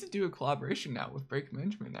 You need to do a collaboration now with Break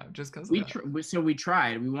Benjamin now, just because of that. so we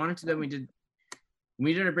tried. We wanted to. Then Oh,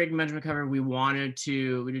 we did a Breaking Benjamin cover. We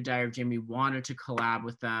did Diary of Jane. We wanted to collab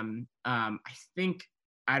with them. I think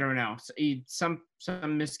I don't know, some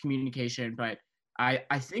miscommunication, but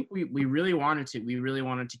I think we really wanted to. We really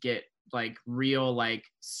wanted to get like real like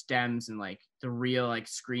stems and like the real like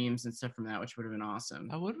screams and stuff from that, which would have been awesome.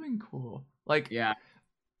 that would have been cool. Like, Yeah.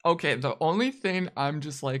 okay, the only thing I'm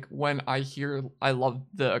just like when I hear, I love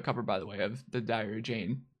the cover by the way of the Diary of Jane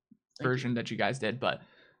Thank you. version that you guys did, but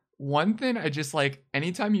one thing I just like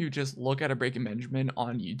anytime you just look at a Breaking Benjamin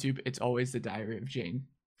on YouTube, it's always the Diary of Jane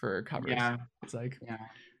for covers. Yeah. It's like, Yeah.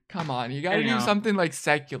 come on, you got I to don't do know. something like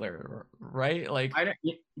secular, right? Like,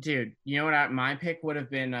 Dude, you know what? My pick would have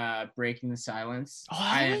been Breaking the Silence. oh,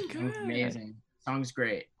 that I would have Song's been good. amazing. Song's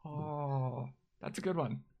great. Oh, that's a good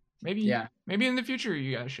one. Maybe Yeah. maybe in the future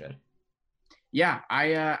you guys should. Yeah,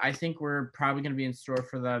 I think we're probably gonna be in store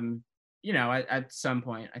for them, at some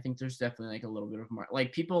point. I think there's definitely like a little bit of more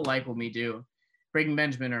like people like when we do Breaking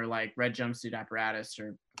Benjamin or like Red Jumpsuit Apparatus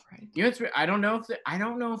or Right. I don't know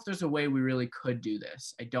if there's a way we really could do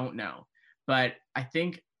this. I don't know. But I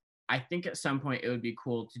think at some point it would be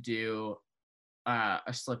cool to do a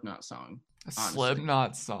Slipknot song, A honestly.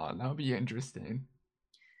 Slipknot song. That would be interesting.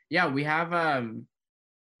 Yeah, we have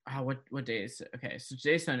what day is it? Okay, so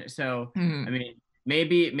today's Sunday. So I Hmm. mean,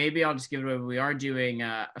 maybe I'll just give it away. But we are doing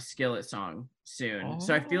a Skillet song soon,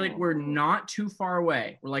 so I feel like we're Oh, not too far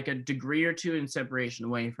away. We're like a degree or two in separation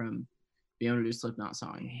away from being able to do Slipknot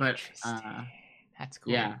song. But interesting. That's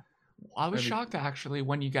cool. yeah, I was that'd be shocked cool. actually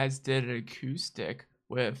when you guys did an acoustic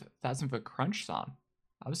with Thousand Foot Crunch song.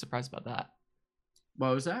 I was surprised about that.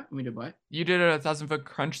 What was that? We did what? You did a Thousand Foot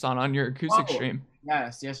Crunch song on your acoustic Oh, stream.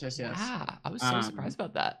 Yes. Yeah, I was so Um, surprised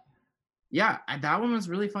about that. yeah, that one was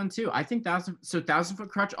really fun too. I think Thousand Foot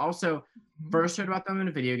Crutch also Mhm. first heard about them in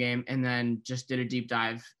a video game and then just did a deep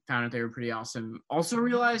dive, found out they were pretty awesome. Also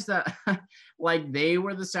realized that like they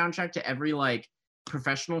were the soundtrack to every like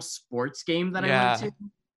professional sports game that I went Yeah,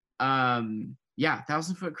 to. Yeah,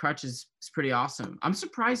 Thousand Foot Crutch is pretty awesome. I'm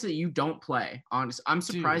surprised that you don't play. Honest, I'm dude.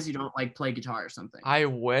 surprised you don't like play guitar or something. I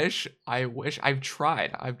wish. I've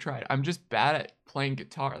tried. I'm just bad at playing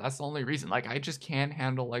guitar. That's the only reason. Like I just can't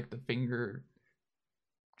handle like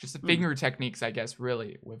just the Hmm, finger techniques, I guess,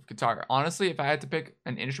 really with guitar. Honestly, if I had to pick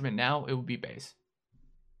an instrument now, it would be bass.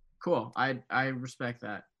 cool. I respect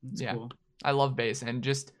that. It's Yeah. cool. I love bass and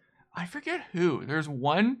just I forget who. There's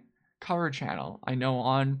one cover channel I know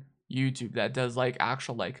on YouTube that does like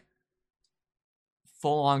actual like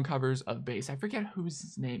full on covers of bass. I forget who's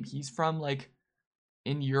his name. He's from like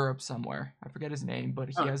in Europe somewhere. I forget his name, but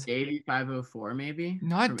he Oh, has Davey 504 maybe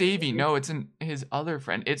not from Davey. Italy. No, it's his other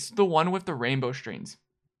friend. It's the one with the rainbow strings.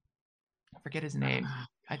 I forget his name.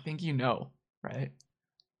 I think you know, right?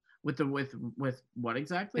 With the with what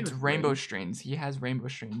exactly? It's With rainbow rain? strings. He has rainbow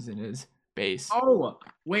strings in his bass. Oh,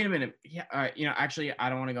 wait a minute. Yeah, actually, I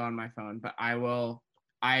don't want to go on my phone, but I will.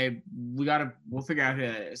 We'll figure out who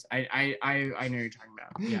that is. I know who you're talking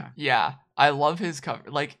about. Yeah. Yeah, I love his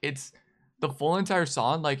cover. Like it's the full entire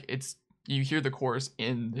song. Like it's you hear the chorus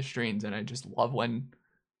in the strings, and I just love when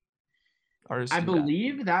artists I do that.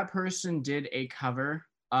 believe that person did a cover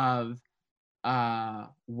of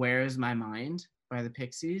Where's My Mind by the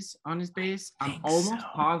Pixies on his bass. I'm Think so. almost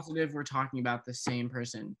positive we're talking about the same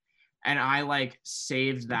person. And I like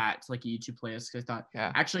saved that to like a YouTube playlist because I thought,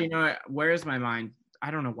 Yeah. actually, you know what? Where's My Mind? I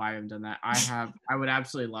don't know why I've done that. I would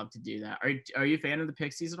absolutely love to do that. Are you a fan of the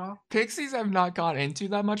Pixies at all? Pixies I've not got into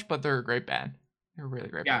that much, but they're a great band. They're a really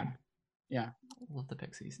great Yeah, band. yeah. Love the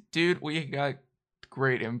Pixies. Dude, we got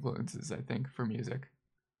great influences, I think, for music.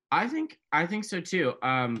 I think so too.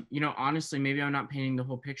 Honestly, maybe I'm not painting the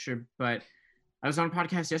whole picture, but I was on a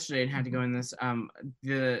podcast yesterday and had to go in this.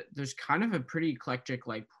 There's kind of a pretty eclectic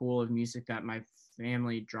like pool of music that my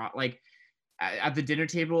family draw. Like at the dinner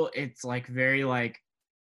table, it's like very like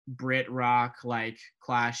Brit rock, like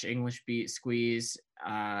Clash, English beat, Squeeze,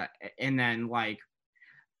 and then like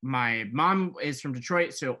my mom is from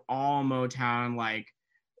Detroit, so all Motown, like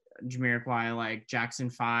Jamiroquai, like Jackson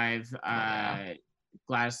 5, Oh yeah.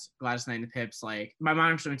 Gladys Knight and the Pips. Like my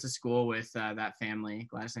mom actually went to school with that family,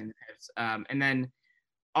 Gladys Knight and the Pips. And then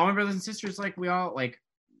all my brothers and sisters, like we all like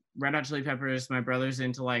Red Hot Chili Peppers. My brother's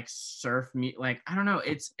into like surf me. Like I don't know.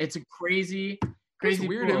 It's a crazy, That's crazy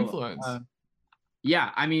weird pool. influence.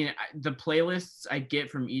 Yeah, I mean the playlists I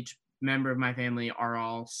get from each member of my family are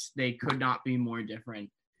all they could not be more different.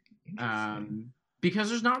 Interesting. Um, because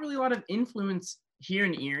there's not really a lot of influence here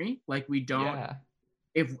in Erie. Like we don't. Yeah.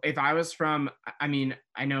 If I was from, I mean,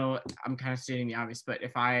 I know I'm kind of stating the obvious, but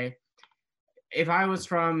if I was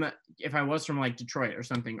from like Detroit or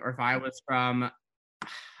something, or if I was from,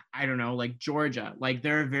 I don't know, like Georgia, like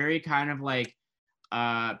there are very kind of like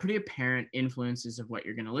pretty apparent influences of what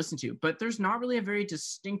you're going to listen to, but there's not really a very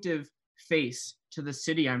distinctive face to the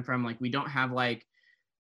city I'm from. Like we don't have like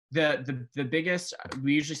the biggest,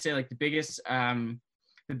 we usually say like the biggest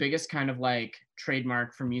kind of like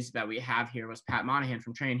trademark for music that we have here was Pat Monahan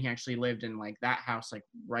from Train. He actually lived in like that house like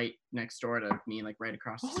right next door to me, like right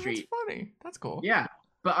across the Oh, that's street. funny. That's cool. Yeah,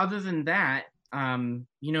 but other than that,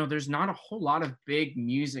 there's not a whole lot of big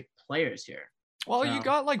music players here. Well, you So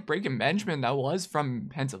got like Breaking Benjamin that was from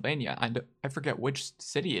Pennsylvania. I forget which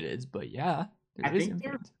city it is, but yeah, there I is think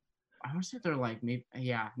they're influence. I want to say they're like maybe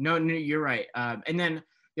yeah. No, you're right. And then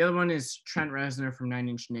the other one is Trent Reznor from Nine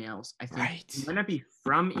Inch Nails. I think he Right. might not be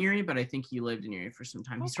from Erie, but I think he lived in Erie for some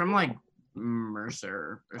time. Oh, He's from like cool.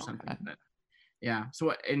 Mercer or something. Okay. But yeah. So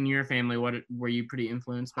what in your family? What were you pretty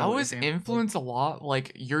influenced by? I What your was family did? influenced a lot.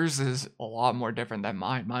 Like yours is a lot more different than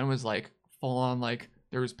mine. Mine was like full on like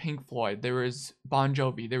there was Pink Floyd, there was Bon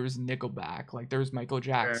Jovi, there was Nickelback, like there was Michael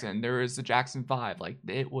Sure. Jackson, there was the Jackson 5. Like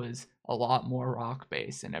it was a lot more rock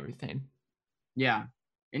based and everything. Yeah.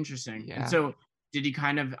 Interesting. And Yeah. so did you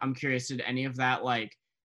kind of? I'm curious. Did any of that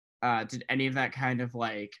kind of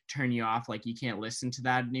like turn you off? Like you can't listen to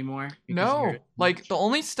that anymore because you heard it No, too like much? the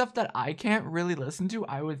only stuff that I can't really listen to,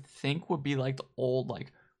 I would think would be like the old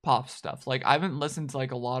like pop stuff. Like I haven't listened to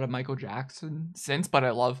like a lot of Michael Jackson since, but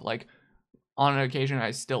I love like on an occasion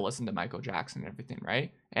I still listen to Michael Jackson and everything,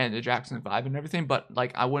 right? And the Jackson 5 and everything, but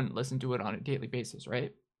like I wouldn't listen to it on a daily basis,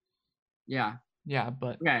 right? Yeah. Yeah,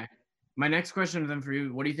 but Okay. My next question then for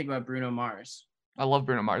you, what do you think about Bruno Mars? I love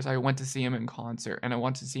Bruno Mars. I went to see him in concert and I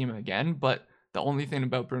want to see him again, but the only thing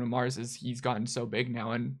about Bruno Mars is he's gotten so big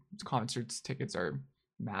now, and concerts tickets are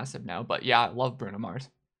massive now. But yeah, I love Bruno Mars.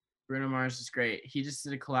 Bruno Mars is great. He just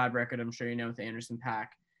did a collab record, I'm sure you know, with Anderson .Paak,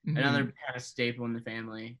 another Mm-hmm. kind of staple in the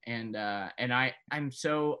family. And I'm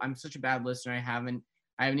such a bad listener. I haven't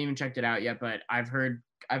even checked it out yet, but I've heard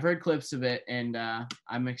clips of it, and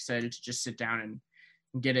I'm excited to just sit down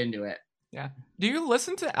and get into it. Yeah. Do you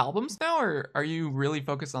listen to albums now, or are you really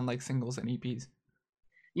focused on like singles and EPs?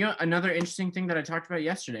 You know, another interesting thing that I talked about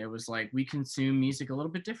yesterday was like we consume music a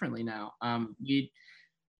little bit differently now.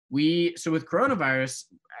 So with coronavirus,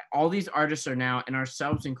 all these artists are now, and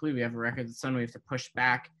ourselves included, we have a record that's done. We have to push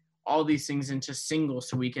back all these things into singles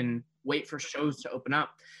so we can wait for shows to open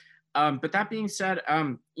up. But that being said,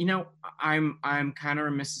 you know, I'm kind of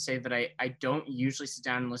remiss to say that I don't usually sit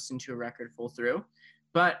down and listen to a record full through.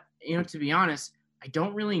 But you know, to be honest, I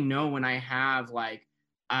don't really know when I have like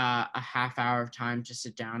a half hour of time to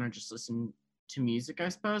sit down and just listen to music, I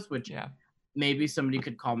suppose, which Yeah. maybe somebody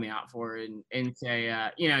could call me out for and say,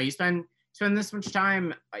 you know, you spend this much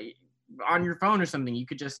time on your phone or something. You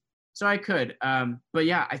could just, so I could. But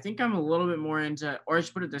yeah, I think I'm a little bit more into, or I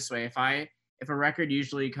should put it this way. If a record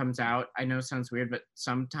usually comes out, I know it sounds weird, but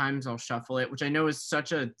sometimes I'll shuffle it, which I know is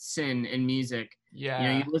such a sin in music. Yeah. You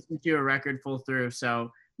know, you listen to a record full through.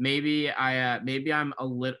 So maybe I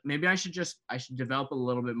should develop a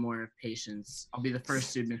little bit more patience. I'll be the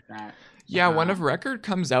first to admit that. Yeah, when a record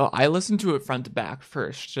comes out, I listen to it front to back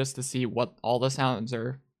first just to see what all the songs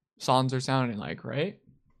are sounding like, right?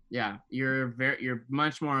 Yeah, you're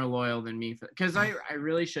much more loyal than me because I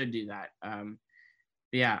really should do that.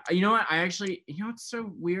 Yeah, you know what? You know what's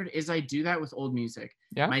so weird is I do that with old music.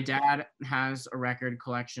 Yeah. My dad has a record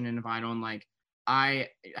collection and a vinyl, and like I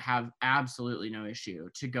have absolutely no issue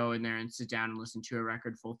to go in there and sit down and listen to a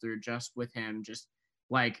record full through just with him. Just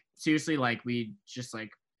like seriously, like we just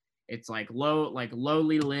like it's like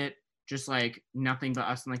lowly lit, just like nothing but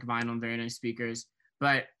us and like vinyl and very nice speakers.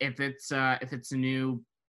 But if it's a new,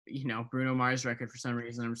 you know, Bruno Mars record for some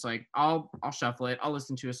reason, I'm just like I'll shuffle it. I'll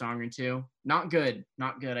listen to a song or two. Not good.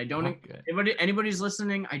 I don't. Not good. Anybody's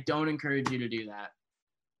listening, I don't encourage you to do that.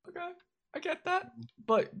 Okay, I get that.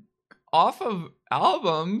 But off of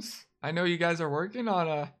albums, I know you guys are working on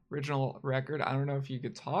a original record. I don't know if you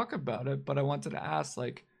could talk about it, but I wanted to ask,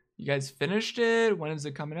 like, you guys finished it? When is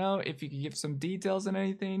it coming out? If you could give some details and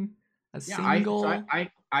anything. Single.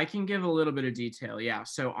 I can give a little bit of detail. Yeah.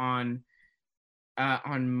 So on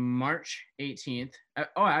March 18th.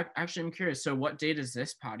 Actually, I'm curious. So what date is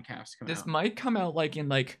this podcast come out? This might come out like in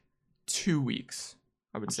like 2 weeks,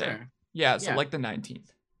 I would say. Sure. Yeah. So like the 19th.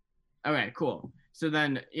 Okay, cool. So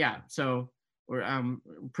then, yeah. So we're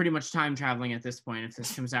pretty much time traveling at this point if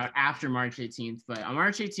this comes out after March 18th. But on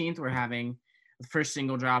March 18th, we're having the first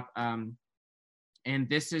single drop. And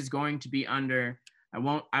this is going to be under, I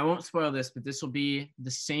won't spoil this, but this will be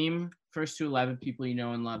the same First to 11 People You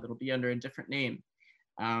Know and Love. It'll be under a different name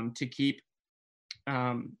to keep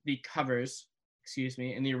the covers,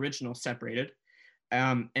 and the original separated.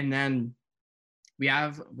 And then we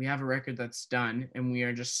have a record that's done, and we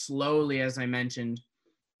are just slowly, as I mentioned,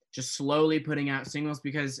 just slowly putting out singles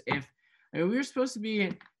because we were supposed to be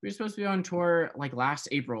on tour like last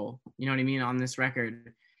April, you know what I mean, on this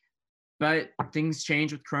record. But things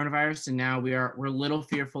changed with coronavirus, and now we're a little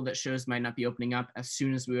fearful that shows might not be opening up as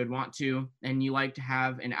soon as we would want to. And you like to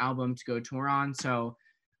have an album to go tour on, so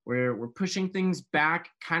we're pushing things back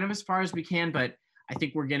kind of as far as we can. But I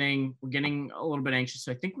think we're getting a little bit anxious.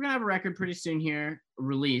 So I think we're gonna have a record pretty soon here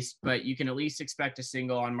released, but you can at least expect a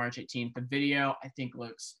single on March 18th. The video I think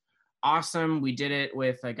looks awesome. We did it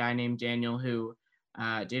with a guy named Daniel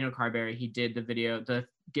Carberry. He did the video, the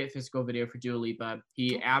Get Physical video for Dua Lipa.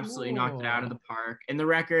 He absolutely knocked it out of the park. And the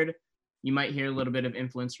record, you might hear a little bit of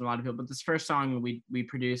influence from a lot of people, but this first song we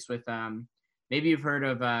produced with maybe you've heard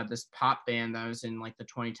of this pop band that was in like the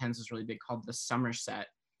 2010s, was really big, called the Somerset.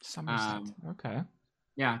 Okay.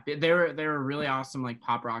 Yeah, they were a really awesome like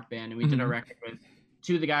pop rock band, and we did a record with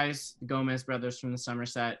two of the guys, the Gomez brothers from the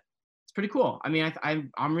Somerset. It's pretty cool. I mean,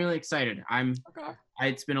 I'm really excited.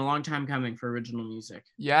 It's been a long time coming for original music.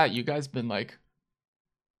 Yeah, you guys been like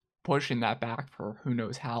pushing that back for who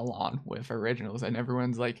knows how long with originals, and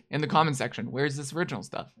everyone's like in the comment section, where's this original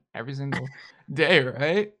stuff? Every single day,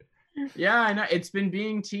 right? Yeah, I know. It's been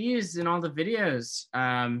being teased in all the videos.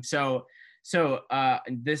 So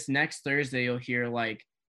this next Thursday you'll hear like,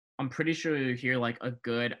 I'm pretty sure you'll hear like a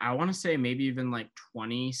good, I want to say maybe even like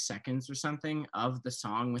 20 seconds or something of the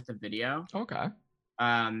song with the video. Okay.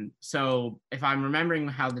 So if I'm remembering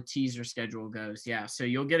how the teaser schedule goes, yeah, so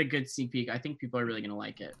you'll get a good sneak peek. I think people are really going to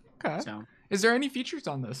like it. Okay. So is there any features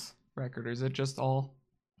on this record, or is it just all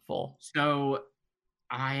full? So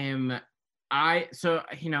so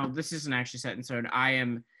this isn't actually set in stone. I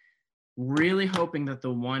am really hoping that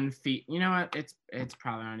the one you know what, it's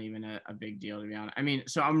probably not even a big deal, to be honest. I mean,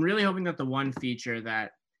 so I'm really hoping that the one feature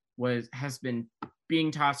that has been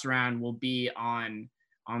being tossed around will be on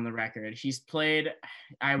the record. He's played,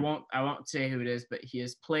 I won't say who it is, but he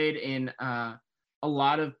has played in a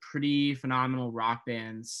lot of pretty phenomenal rock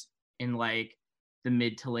bands in like the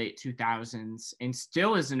mid to late 2000s, and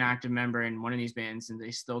still is an active member in one of these bands, and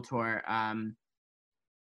they still tour.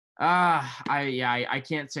 I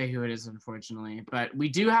can't say who it is, unfortunately, but we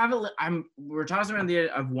do have we're tossing around the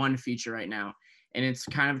idea of one feature right now, and it's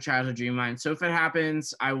kind of a childhood dream of mine. So if it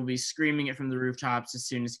happens, I will be screaming it from the rooftops as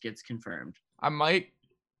soon as it gets confirmed. I might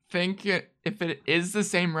think if it is the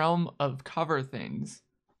same realm of cover things,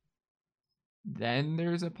 then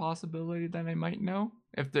there's a possibility that I might know.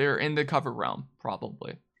 If they're in the cover realm,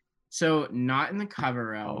 probably. So not in the cover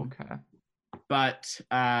realm. Okay. But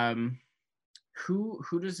who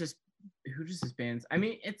does this band? I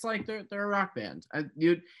mean, it's like they're a rock band.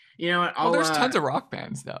 You know what? There's tons of rock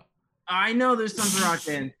bands though. I know there's tons of rock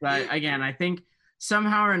bands, but again, I think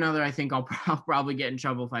somehow or another, I think I'll probably get in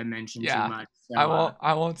trouble if I mention too much. So,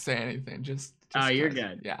 I won't say anything. Just oh, you're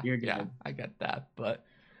good. Yeah, you're good. Yeah, I get that. But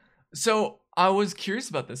so I was curious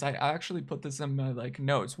about this. I actually put this in my like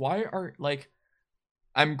notes. Why are like?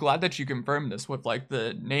 I'm glad that you confirmed this with like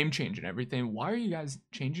the name change and everything. Why are you guys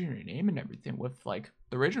changing your name and everything with like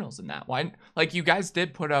the originals and that? Why, like, you guys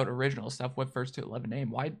did put out original stuff with First to 11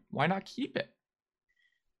 name. Why not keep it?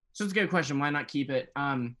 So it's a good question. Why not keep it?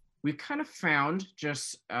 We've kind of found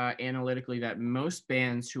just analytically that most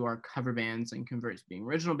bands who are cover bands and convert to being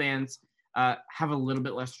original bands have a little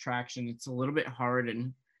bit less traction. It's a little bit hard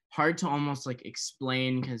to almost like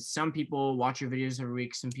explain, because some people watch your videos every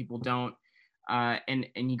week, some people don't. And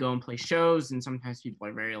you go and play shows, and sometimes people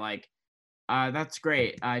are very like, that's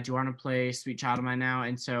great. Do you want to play Sweet Child of Mine now?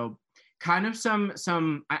 And so kind of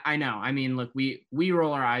I know. I mean, look, we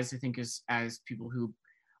roll our eyes, I think, as people who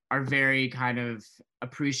are very kind of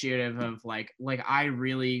appreciative of like I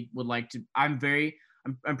really would like to. I'm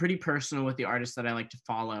pretty personal with the artists that I like to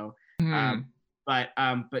follow. But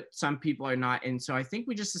some people are not, and so I think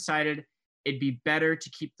we just decided it'd be better to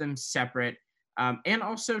keep them separate, and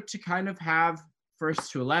also to kind of have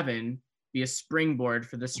First to 11 be a springboard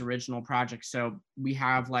for this original project. So we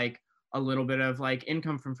have like a little bit of like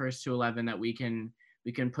income from First to 11 that we can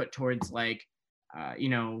put towards like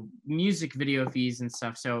music video fees and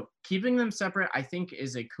stuff. So keeping them separate, I think,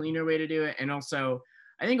 is a cleaner way to do it. And also,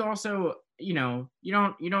 I think also,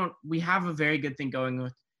 we have a very good thing going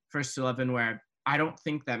with First to 11, where I don't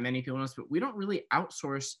think that many people know this, but we don't really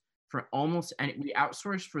outsource for almost any. We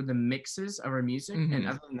outsource for the mixes of our music, and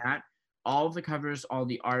other than that, all of the covers, all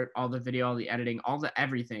the art, all the video, all the editing, all the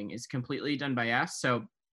everything is completely done by us. So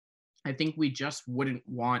I think we just wouldn't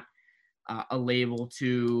want a label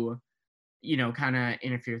to kind of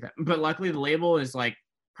interfere with that. But luckily the label is like,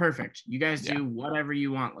 perfect, you guys do whatever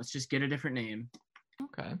you want, let's just get a different name.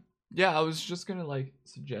 Okay. Yeah, I was just gonna like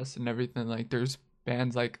suggest and everything, like there's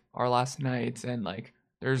bands like Our Last Nights, and like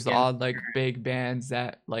there's the odd like big bands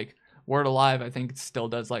that like Word Alive, I think, still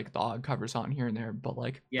does like the odd covers on here and there, but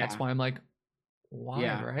like that's why I'm like,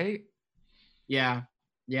 why, right? Yeah,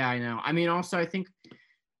 I know. I mean, also I think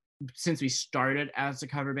since we started as a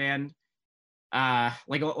cover band,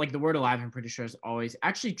 like the Word Alive, I'm pretty sure is always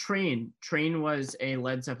actually Train was a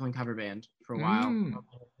Led Zeppelin cover band for a while.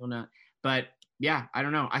 But yeah, I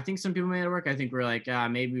don't know. I think some people made it work. I think we're like,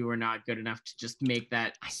 maybe we're not good enough to just make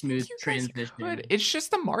that smooth transition. It's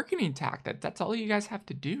just a marketing tactic. That's all you guys have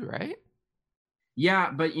to do, right? Yeah,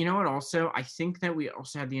 but you know what? Also, I think that we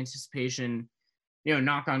also had the anticipation,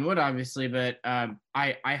 knock on wood, obviously, but I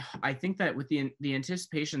think that with the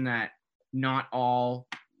anticipation that not all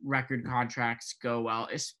record contracts go well,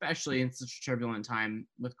 especially in such a turbulent time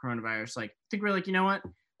with coronavirus. Like, I think we're like, you know what?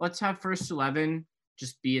 Let's have First to 11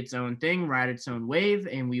 just be its own thing, ride its own wave,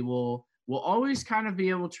 and we'll always kind of be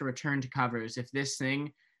able to return to covers. If this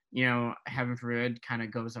thing, heaven forbid, kind of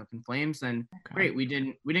goes up in flames, then great. We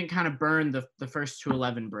didn't kind of burn the First to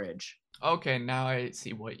 11 bridge. Okay, now I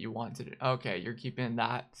see what you want to do. Okay, you're keeping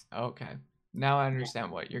that. Okay, now I understand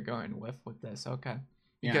what you're going with this. Okay,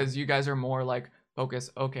 because you guys are more like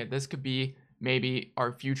focused. Okay, this could be maybe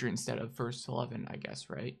our future instead of First to 11, I guess,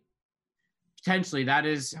 right? Potentially, that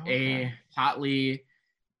is a hotly.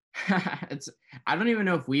 I don't even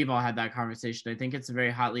know if we've all had that conversation. I think it's a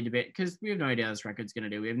very hotly debate, because we have no idea how this record's going to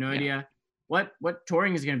do. We have no idea what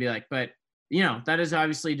touring is going to be like. But that is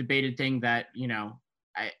obviously a debated thing that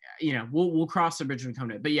we'll cross the bridge when we come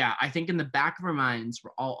to it. But yeah, I think in the back of our minds,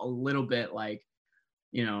 we're all a little bit like,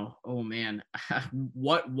 oh man,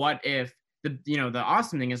 what if the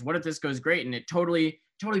awesome thing is, what if this goes great and it totally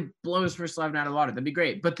blows First 11 out of the water? That'd be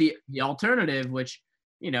great. But the alternative, which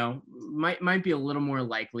might be a little more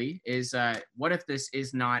likely, is what if this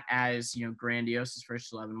is not as grandiose as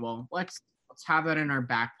First 11? Well, let's have that in our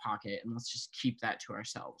back pocket and let's just keep that to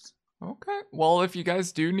ourselves. Okay. Well, if you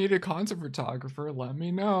guys do need a concert photographer, let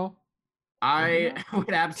me know. I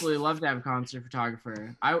would absolutely love to have a concert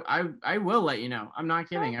photographer. I will let you know. I'm not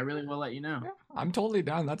kidding. I really will let you know. Yeah, I'm totally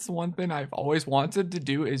down. That's the one thing I've always wanted to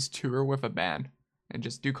do is tour with a band and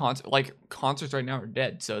just do concert. Like concerts right now are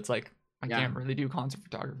dead, so it's like I can't really do concert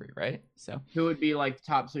photography, right? So who would be like the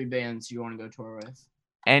top 3 bands you want to go tour with?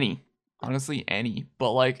 Any, honestly, any.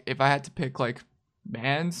 But like if I had to pick like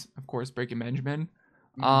bands, of course, Breaking Benjamin.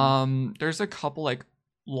 There's a couple like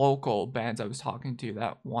local bands I was talking to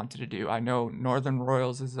that wanted to do. I know Northern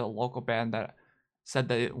Royals is a local band that said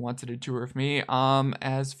they wanted to tour with me.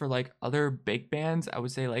 As for like other big bands, I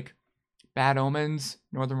would say like Bad Omens,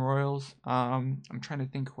 Northern Royals. I'm trying to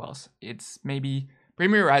think who else. It's maybe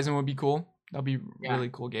Premier Horizon would be cool. That'd be really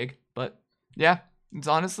cool gig. But yeah, it's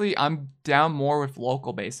honestly I'm down more with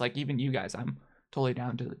local base. Like even you guys, I'm totally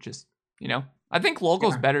down to just I think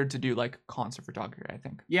local's better to do like concert photography, I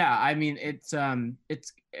think. Yeah, I mean it's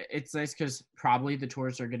nice because probably the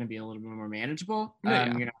tours are going to be a little bit more manageable. You're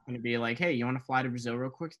not going to be like, hey, you want to fly to Brazil real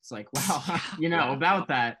quick? It's like, well, about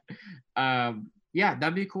that. Yeah,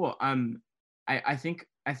 that'd be cool. I think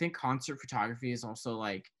concert photography is also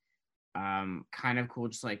like kind of cool,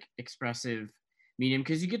 just like expressive medium,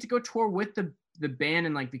 because you get to go tour with the band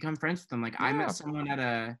and like become friends with them. Like I met someone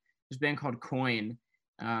at this band called Coin.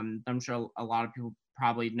 I'm sure a lot of people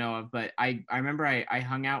probably know of, but I remember I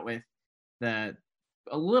hung out with a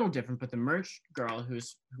little different, but the merch girl who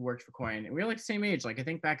worked for Coin, and we were like the same age. Like I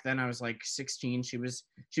think back then I was like 16, she was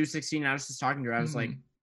 16, and I was just talking to her. I was like,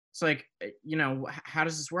 it's like, how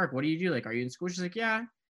does this work? What do you do? Like, are you in school? She's like, yeah,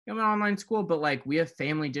 I'm in online school, but like we have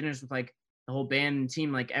family dinners with like the whole band and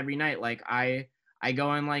team like every night. Like I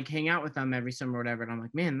go and like hang out with them every summer or whatever. And I'm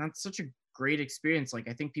like, man, that's such a great experience. Like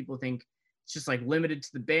I think people think it's just like limited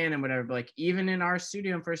to the band and whatever, but like even in our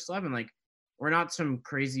studio in First 11, like we're not some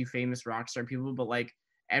crazy famous rock star people, but like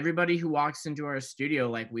everybody who walks into our studio,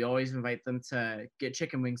 like we always invite them to get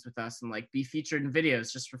chicken wings with us and like be featured in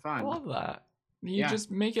videos just for fun. I love that. You just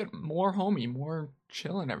make it more homey, more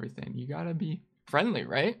chill and everything. You gotta be friendly,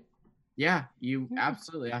 right? Yeah, you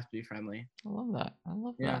absolutely have to be friendly. I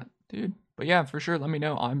love that, dude. But yeah, for sure, let me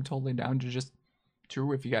know. I'm totally down to just tour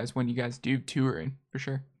with you guys when you guys do touring, for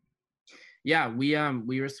sure. Yeah, we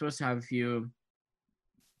were supposed to have a few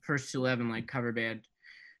First 11 like cover band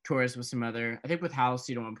tours with some other, I think with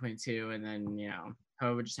Halcyon 1.2, and then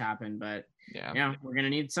COVID just happened, but we're gonna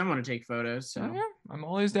need someone to take photos. So I'm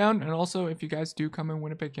always down, and also if you guys do come in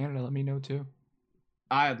Winnipeg, Canada, let me know too.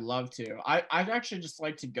 I'd love to. I'd actually just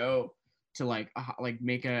like to go to like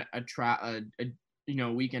make a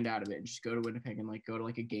weekend out of it and just go to Winnipeg and like go to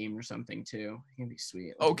like a game or something too. It'd be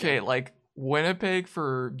sweet. Okay, like Winnipeg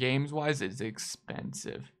for games wise is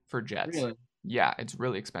expensive for Jets. Really? Yeah, it's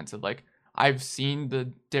really expensive. Like I've seen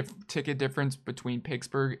the ticket difference between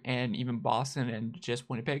Pittsburgh and even Boston and just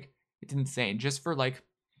Winnipeg. It's insane. Just for like,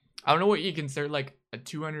 I don't know what you consider like a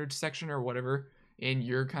 200 section or whatever in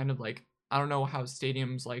your kind of like, I don't know how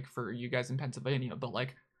stadiums like for you guys in Pennsylvania, but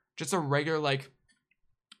like just a regular like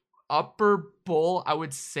upper bowl, I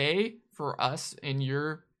would say for us in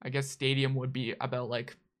your, I guess, stadium would be about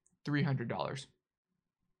like $300.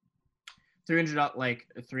 $300, like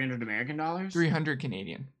 $300 American dollars? 300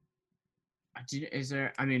 Canadian. Is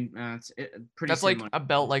there? I mean, it's pretty. That's similar. like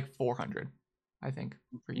about like 400, I think,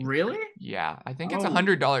 for you. Really? Yeah, I think it's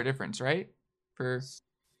 $100 difference, right? For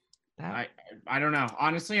that. I don't know.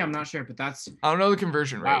 Honestly, I'm not sure, but that's. I don't know the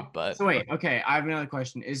conversion rate, but. So wait, okay. I have another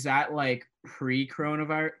question. Is that like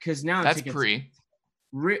pre-coronavirus? Because now that's pre.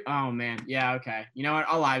 Oh man, yeah, okay. You know what?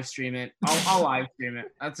 I'll live stream it. I'll live stream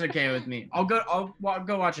it. That's okay with me. I'll go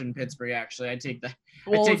watch it in Pittsburgh. Actually, I take that.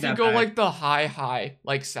 Well, if you go back. Like the high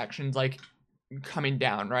like sections, like coming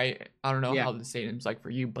down, right? I don't know how the stadium's like for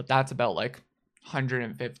you, but that's about like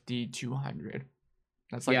 150, 200.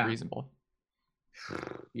 That's like reasonable.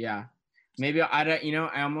 Yeah, maybe I don't.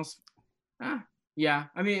 I almost. Yeah.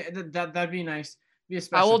 I mean that'd be nice. Be a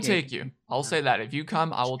special. I will take you. I'll say that if you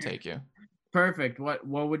come, I will take you. Perfect. What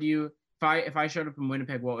would you if I showed up in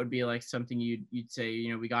Winnipeg? What would be like something you'd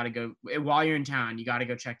say? We got to go while you're in town. You got to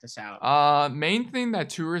go check this out. Main thing that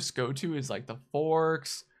tourists go to is like the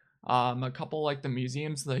Forks, a couple like the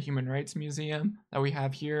museums, the Human Rights Museum that we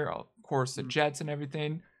have here, of course the Jets and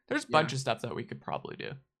everything. There's a bunch of stuff that we could probably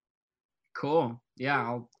do. Cool.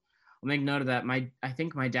 Yeah, make note of that. I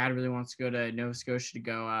think my dad really wants to go to Nova Scotia to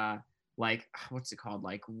go like what's it called?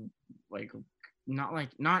 Like not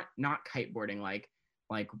kiteboarding, like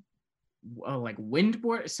like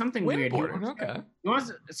windboard, something weird. Windboarding, okay.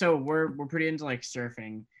 So we're pretty into like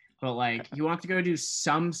surfing, but like he wants to go do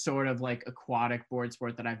some sort of like aquatic board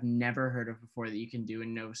sport that I've never heard of before that you can do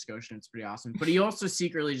in Nova Scotia. It's pretty awesome. But he also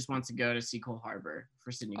secretly just wants to go to see Cole Harbor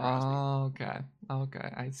for Sidney Crosby. Oh,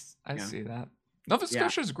 okay. I Yeah. see that. Nova Yeah.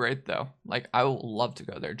 Scotia is great though. Like I would love to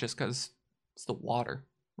go there just because it's the water,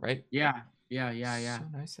 right? Yeah. So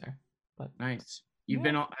nice there. But Nice. You've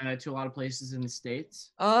yeah. been to a lot of places in the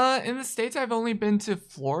States? In the States, I've only been to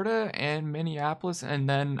Florida and Minneapolis, and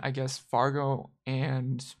then I guess Fargo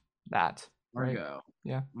and that. Right? Fargo.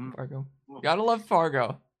 Yeah, Fargo. Cool. Gotta love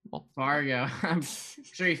Fargo. Well, Fargo. I'm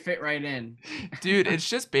sure you fit right in. dude, it's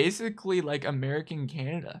just basically like American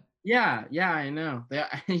Canada. Yeah, I know.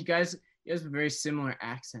 You guys have very similar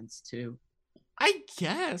accents too. I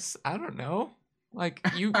guess. I don't know. Like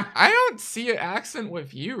I don't see an accent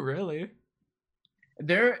with you, really.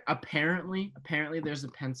 There apparently there's a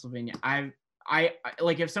Pennsylvania. I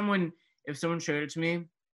like if someone showed it to me,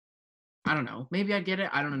 I don't know. Maybe I'd get it.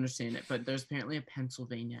 I don't understand it, but there's apparently a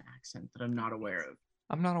Pennsylvania accent that I'm not aware of.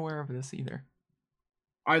 I'm not aware of this either.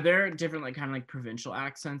 Are there different like kind of like provincial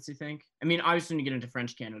accents, you think? I mean, obviously when you get into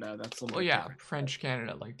French Canada, that's a little bit different. French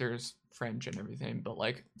Canada, like there's French and everything, but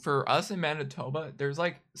like for us in Manitoba, there's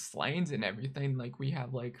like slangs and everything. Like we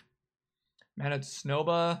have like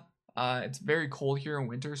Manitoba. It's very cold here in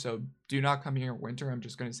winter, so do not come here in winter. I'm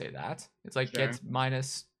just gonna say that. It's like Sure. gets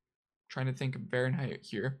minus. Trying to think of Fahrenheit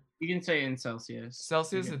here. You can say in Celsius.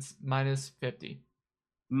 Celsius, it's minus 50.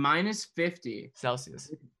 Minus 50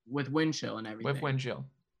 Celsius with wind chill and everything. with wind chill.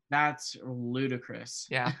 That's ludicrous.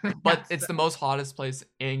 Yeah, but it's the most hottest place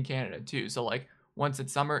in Canada too. So like once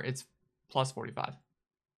it's summer, it's plus 45.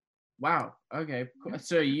 Wow. Okay. Cool.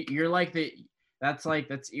 So you're like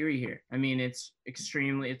that's Erie here. I mean, it's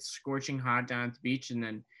scorching hot down at the beach, and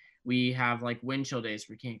then we have like wind chill days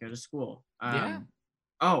where we can't go to school. Yeah.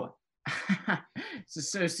 Oh,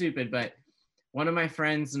 it's so stupid, but one of my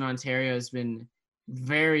friends in Ontario has been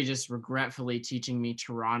very just regretfully teaching me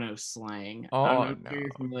Toronto slang. Oh, I don't know if no.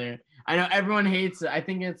 you're familiar. I know everyone hates it. I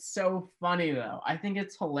think it's so funny though. I think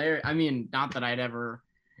it's hilarious. I mean, not that I'd ever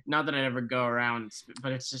go around,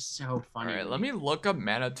 but it's just so funny. All right, let me look up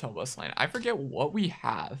Manitoba slang. I forget what we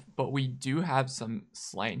have, but we do have some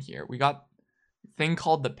slang here. We got a thing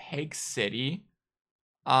called the Peg City.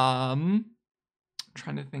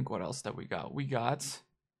 Trying to think what else that we got. We got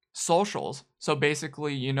socials. So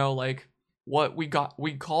basically, you know, like what we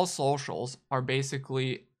call socials are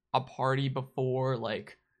basically a party before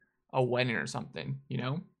like a wedding or something, you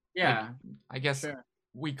know? Yeah. Like, I guess sure.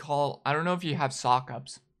 we call, I don't know if you have sock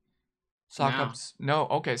ups. Sock ups. No,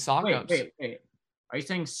 okay, sock ups. Wait. Are you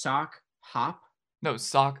saying sock hop? No,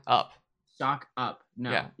 sock up. Sock up.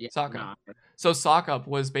 No. Yeah, sock up. So sock up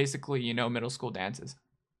was basically, you know, middle school dances.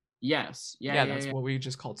 Yes. That's what we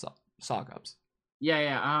just called sock ups.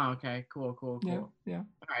 Yeah. Oh, okay. Cool. Yeah. All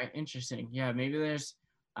right. Interesting. Yeah. Maybe there's. Is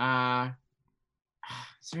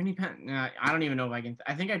there any pen? I don't even know if I can.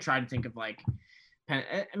 I think I tried to think of like. Pen.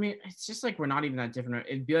 I mean, it's just like we're not even that different.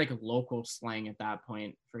 It'd be like a local slang at that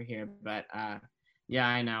point for here. But yeah,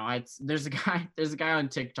 I know. There's a guy on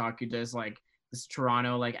TikTok who does like this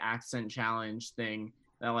Toronto like accent challenge thing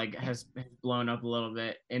that like has blown up a little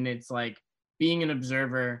bit, and it's like being an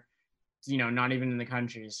observer. You know, not even in the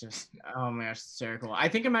country. It's just, oh my gosh, it's so cool. I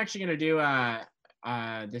think I'm actually gonna do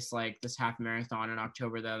this half marathon in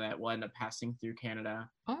October though that will end up passing through Canada.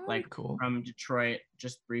 Oh, like cool. From Detroit,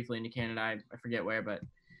 just briefly into Canada. I forget where, but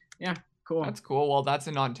yeah, cool. That's cool. Well, that's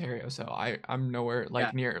in Ontario, so I'm nowhere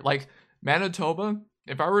like near like Manitoba.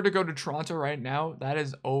 If I were to go to Toronto right now, that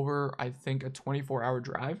is over I think a 24-hour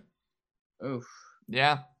drive. Oof.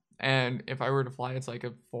 Yeah, and if I were to fly, it's like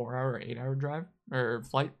a 4-hour, 8-hour drive or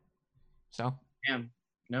flight. So damn,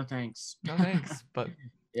 no thanks. No thanks. But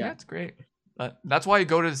yeah, it's great. But that's why you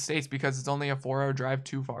go to the States, because it's only a 4-hour drive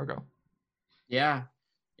to Fargo. Yeah,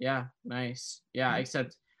 nice. Yeah,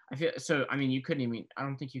 except I feel so. I mean, you couldn't even. I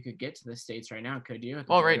don't think you could get to the States right now, could you?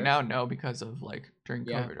 Well, right now, no, because of like during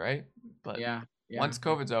COVID, right? But yeah. Once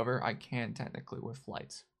COVID's over, I can technically with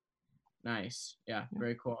flights. Nice. Yeah,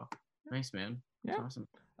 very cool. Nice, man. Yeah. That's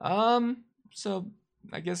awesome. So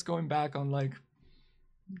I guess going back on like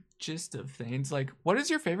gist of things, like what is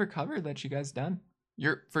your favorite cover that you guys done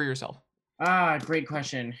for yourself? Great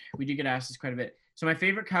question. We do get asked this quite a bit. So my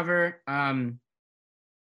favorite cover,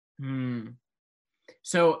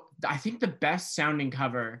 so I think the best sounding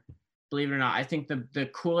cover believe it or not, I think the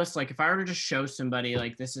coolest, like if I were to just show somebody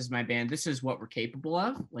like this is my band, this is what we're capable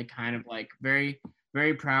of, like kind of like very,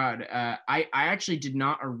 very proud. I actually did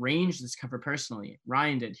not arrange this cover personally.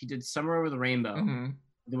 Ryan did. He did Somewhere Over the Rainbow, Mm-hmm.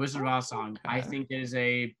 the Wizard of Oz song. I Okay. think it is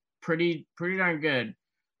a pretty darn good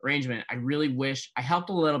arrangement. I really wish I helped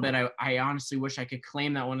a little bit. I honestly wish I could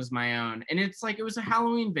claim that one as my own. And it's like it was a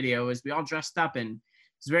Halloween video, as we all dressed up, and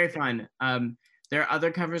it's very fun. There are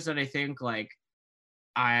other covers that I think like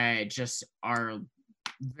I just are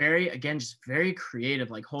very, again, just very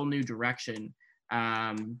creative, like whole new direction.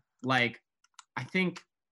 Like I think,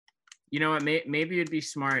 you know what, maybe it'd be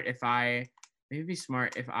smart if I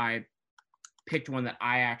picked one that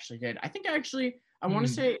I actually did. I think I want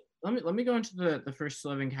to say, let me go into the First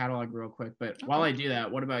Living catalog real quick. But while I do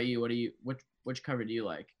that, what about you? Which cover do you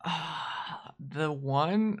like? The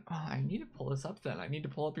one I need to pull this up then. I need to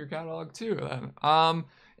pull up your catalog too then.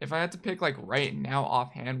 If I had to pick like right now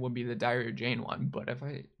offhand would be the Diary of Jane one, but if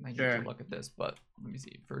I need to look at this, but let me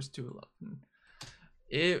see. First 211.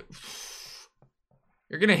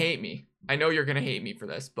 You're gonna hate me. I know you're gonna hate me for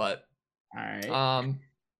this, but all right.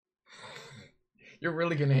 You're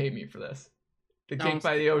really gonna hate me for this. The Cake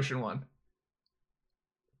by the Ocean one.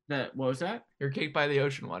 What was that? Your Cake by the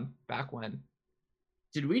Ocean one. Back when?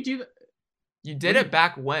 Did we do that? You did it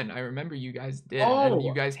back when. I remember you guys did. Oh, and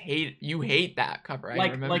you guys hate that cover. I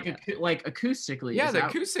remember like acoustically. Yeah, the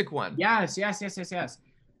acoustic one. Yes.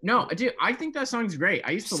 No, dude, I think that song's great.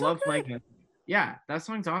 I used to love playing it. Yeah, that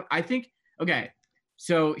song's on. I think. Okay,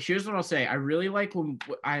 so here's what I'll say. I really like when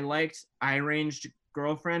I Arranged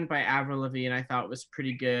Girlfriend by Avril Lavigne. I thought was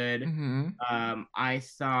pretty good. Mm-hmm. I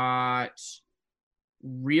thought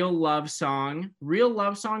Real Love Song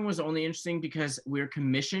was only interesting because we were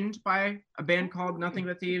commissioned by a band called Nothing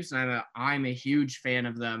But Thieves, and I'm a huge fan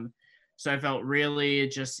of them, so I felt really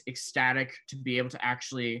just ecstatic to be able to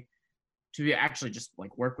actually just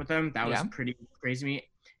like work with them. That was pretty crazy to me.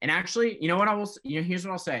 And actually, you know what here's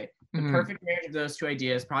what I'll say. The perfect marriage of those two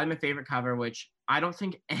ideas, probably my favorite cover, which I don't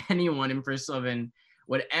think anyone in First Living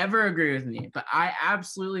would ever agree with me, but I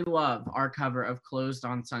absolutely love our cover of Closed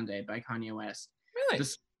on Sunday by Kanye West. Really?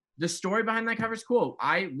 The story behind that cover is cool.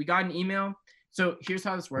 We got an email. So here's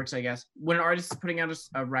how this works, I guess. When an artist is putting out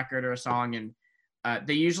a record or a song, and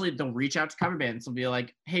they'll reach out to cover bands. They'll be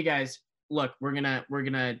like, hey guys, look, we're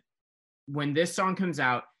gonna when this song comes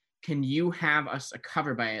out, can you have us a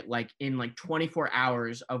cover by it like in like 24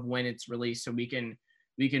 hours of when it's released, so we can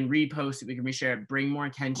repost it, we can reshare it, bring more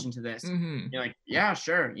attention to this. You're like, yeah,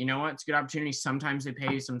 sure. You know what? It's a good opportunity. Sometimes they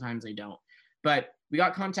pay, sometimes they don't. But we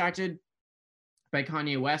got contacted by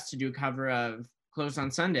Kanye West to do a cover of Closed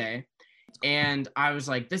on Sunday. And I was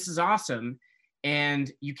like, this is awesome.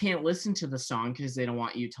 And you can't listen to the song because they don't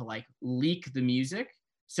want you to like leak the music.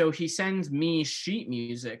 So he sends me sheet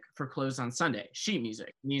music for Closed on Sunday, sheet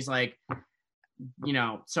music. And he's like,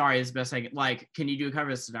 sorry, it's the best I can, like, can you do a cover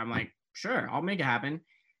of this? And I'm like, sure, I'll make it happen.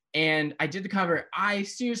 And I did the cover. I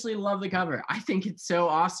seriously love the cover. I think it's so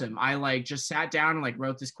awesome. I like just sat down and like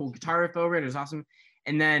wrote this cool guitar riff over it. It was awesome.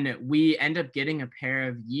 And then we end up getting a pair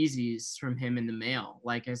of Yeezys from him in the mail,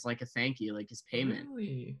 like as like a thank you, like his payment.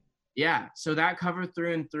 Really? Yeah. So that cover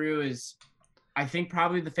through and through is, I think,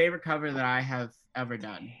 probably the favorite cover that I have ever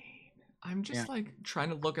done. I'm just like trying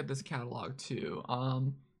to look at this catalog too.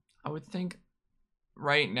 I would think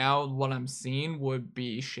right now what I'm seeing would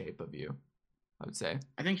be Shape of You. I would say.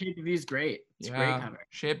 I think Shape of You is great. It's a great cover.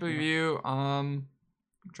 Shape of You. I'm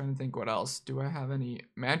trying to think what else. Do I have any?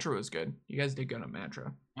 Mantra was good. You guys did good on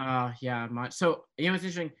Mantra. Yeah. So what's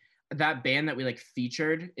interesting? That band that we like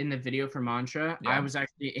featured in the video for Mantra, I was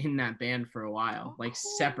actually in that band for a while, like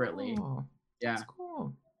separately. Yeah. That's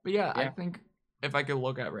cool. But I think if I could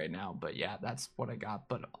look at right now, but that's what I got.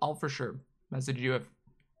 But I'll for sure message you if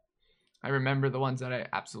I remember the ones that I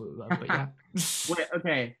absolutely love. But Wait,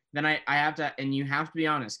 okay. Then I have to, and you have to be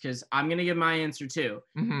honest, because I'm gonna give my answer too.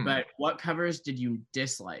 But what covers did you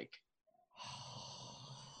dislike?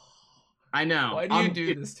 I know. Why do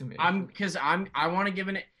you do this to me? I want to give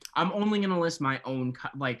it. I'm only gonna list my own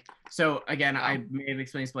So again, I may have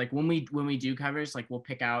explained this, but like when we do covers, like we'll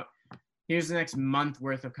pick out. Here's the next month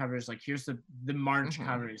worth of covers. Like here's the March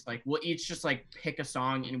covers. Like we'll each just like pick a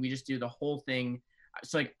song and we just do the whole thing.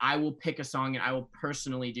 So like I will pick a song and I will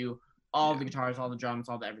personally do all the guitars, all the drums,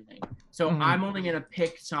 all the everything. So I'm only gonna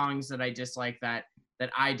pick songs that I dislike that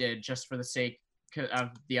I did just for the sake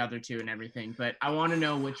of the other two and everything. But I want to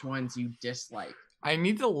know which ones you dislike. I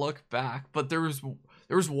need to look back, but there was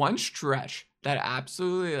one stretch that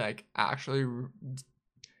absolutely actually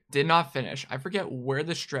did not finish. I forget where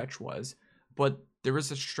the stretch was, but there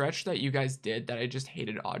was a stretch that you guys did that I just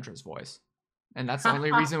hated Audra's voice. and that's the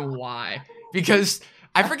only reason why. Because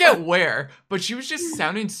I forget where, but she was just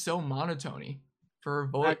sounding so monotony for her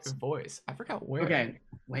voice. I forgot where. Okay,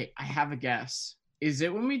 wait, I have a guess. Is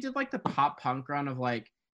it when we did like the pop punk run of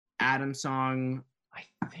like Adam Song, I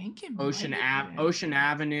think it Ocean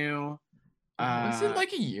Avenue? Was it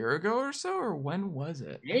like a year ago or so, or when was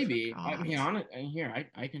it? Maybe. I mean, on it here,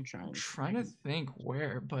 I can try. I'm trying to think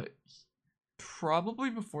where, but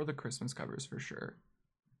probably before the Christmas covers for sure.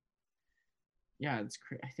 Yeah, it's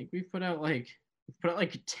crazy. I think we've put out like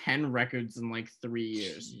 10 records in like 3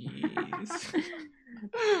 years. Jeez.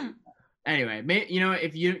 Anyway,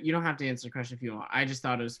 if you don't have to answer the question if you want. I just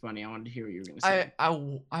thought it was funny. I wanted to hear what you were gonna say.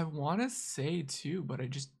 I want to say too, but I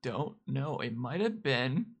just don't know. It might have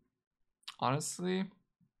been, honestly, I'm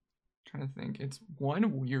trying to think. It's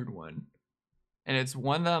one weird one, and it's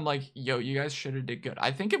one that I'm like, yo, you guys should have did good.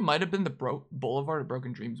 I think it might have been the Boulevard of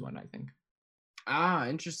Broken Dreams one. I think. Ah,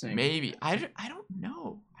 interesting. Maybe I don't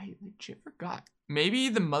know. I legit forgot. Maybe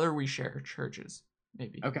the Mother We Share Churches.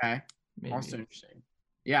 Maybe. Okay. Maybe. Also interesting.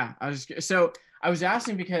 Yeah, I was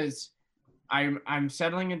asking because I'm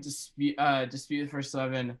settling a dispute with First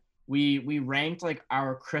 11. We ranked like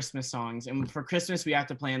our Christmas songs, and for Christmas we have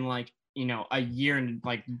to plan like a year and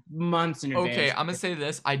like months in advance. Okay, I'm gonna say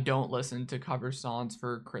this: I don't listen to cover songs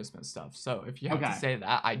for Christmas stuff. So if you have to say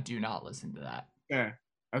that, I do not listen to that. Sure.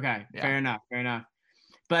 Okay. Yeah. Fair enough.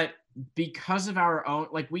 But because of our own,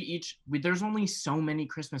 like there's only so many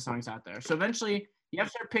Christmas songs out there. So eventually you have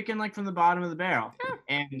to start picking like from the bottom of the barrel. Yeah.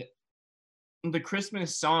 And the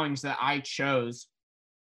Christmas songs that I chose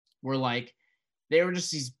were like, they were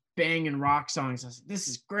just these banging rock songs. I was like, this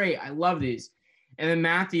is great. I love these. And then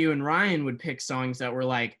Matthew and Ryan would pick songs that were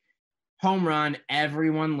like home run.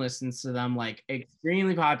 Everyone listens to them, like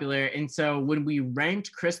extremely popular. And so when we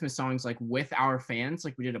ranked Christmas songs, like with our fans,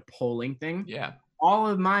 like we did a polling thing. Yeah. All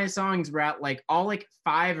of my songs were at like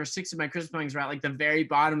 5 or 6 of my Christmas songs were at like the very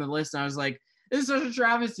bottom of the list. And I was like, this is such a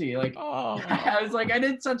travesty. Like, I was like, I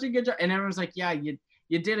did such a good job. And everyone's like, yeah, you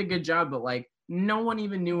did a good job. But like, no one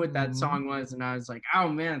even knew what that song was. And I was like, oh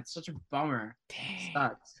man, it's such a bummer. It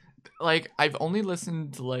sucks. Like, I've only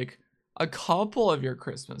listened to like a couple of your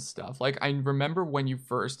Christmas stuff. Like, I remember when you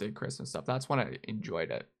first did Christmas stuff. That's when I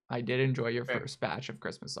enjoyed it. I did enjoy your first batch of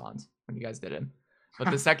Christmas songs when you guys did it. But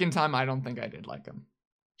the second time, I don't think I did like them.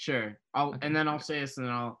 Sure. And then I'll say this, and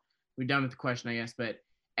then we're done with the question, I guess. But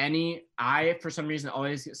I for some reason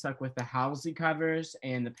always get stuck with the Halsey covers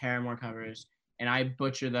and the Paramore covers, and I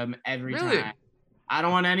butcher them every time. I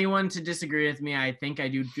don't want anyone to disagree with me. I think I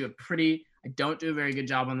don't do a very good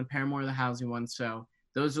job on the Paramore or the Halsey ones. So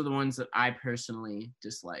those are the ones that I personally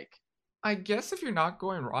dislike. I guess if you're not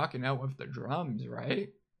going rocking out with the drums, right?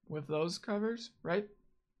 With those covers, right?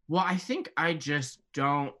 Well, I think I just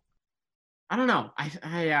don't. I don't know.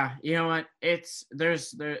 Yeah. You know what? That's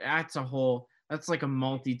like a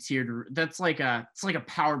multi-tiered. It's like a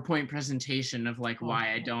PowerPoint presentation of like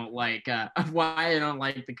why I don't like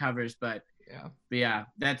the covers. But yeah,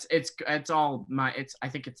 it's all my. I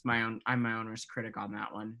think it's my own. I'm my own worst critic on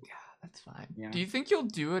that one. Yeah, that's fine. Yeah. Do you think you'll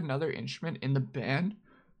do another instrument in the band?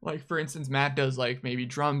 Like, for instance, Matt does like maybe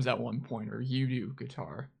drums at one point, or you do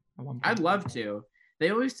guitar at one point. I'd love to. They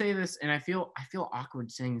always say this, and I feel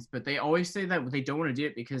awkward saying this, but they always say that they don't want to do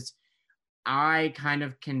it because I kind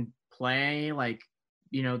of can play like,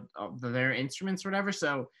 their instruments or whatever.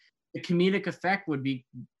 So the comedic effect would be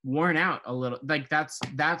worn out a little. Like that's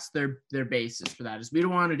their basis for that is we don't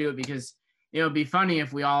want to do it because it'd be funny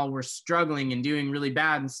if we all were struggling and doing really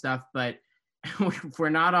bad and stuff, but if we're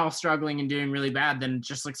not all struggling and doing really bad, then it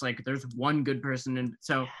just looks like there's one good person. And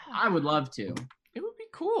so I would love to. It would be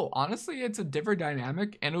cool. Honestly, it's a different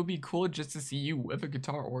dynamic, and it would be cool just to see you with a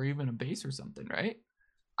guitar or even a bass or something, right?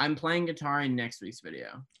 I'm playing guitar in next week's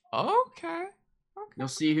video. Okay. You'll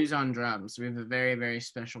see who's on drums. We have a very, very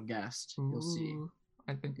special guest. Ooh, you'll see.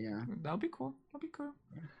 I think that'll be cool. Yeah.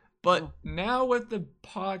 But now with the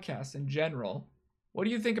podcast in general, what do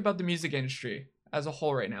you think about the music industry as a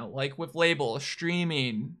whole right now? Like with labels,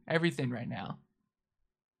 streaming, everything right now.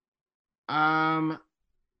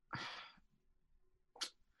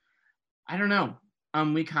 I don't know.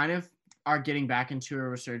 We kind of are getting back into a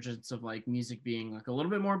resurgence of like music being like a little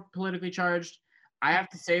bit more politically charged. I have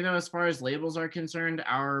to say though, as far as labels are concerned,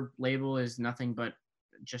 our label is nothing but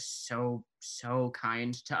just so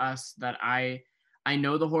kind to us that I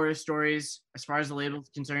know the horror stories. As far as the label is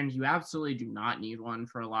concerned, you absolutely do not need one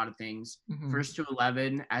for a lot of things. Mm-hmm. First to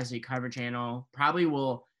 11 as a cover channel probably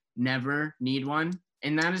will never need one,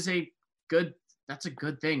 and that's a good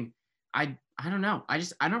thing. I don't know. I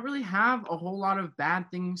don't really have a whole lot of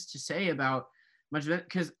bad things to say about much of it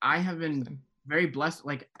because I have been very blessed.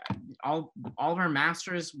 Like all of our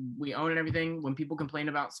masters, we own and everything. When people complain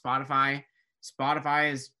about Spotify, Spotify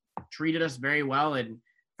has treated us very well, and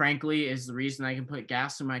frankly is the reason I can put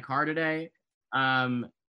gas in my car today.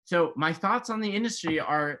 So my thoughts on the industry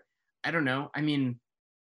are, I don't know. I mean,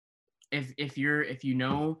 if you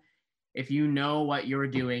know what you're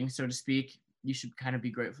doing, so to speak, you should kind of be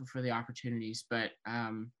grateful for the opportunities. But I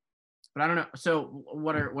don't know. So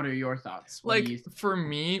what are your thoughts? What do you Like for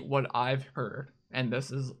me, what I've heard, and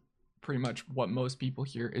this is pretty much what most people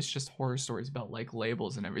hear, is just horror stories about like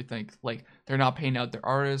labels and everything. Like they're not paying out their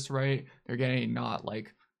artists right. They're getting not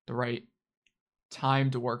like the right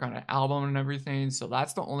time to work on an album and everything. So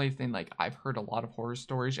that's the only thing. Like I've heard a lot of horror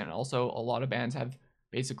stories, and also a lot of bands have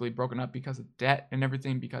basically broken up because of debt and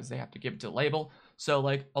everything because they have to give it to the label. So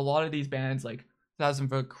like a lot of these bands like Thousand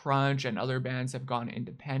Foot Crunch and other bands have gone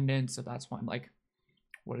independent. So that's why I'm like,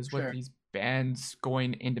 what is with Sure. these bands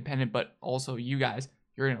going independent? But also you guys,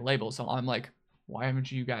 you're in a label. So I'm like, why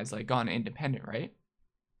haven't you guys like gone independent, right?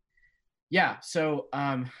 Yeah. So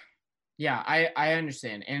yeah, I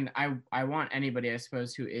understand, and I want anybody, I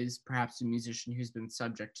suppose, who is perhaps a musician who's been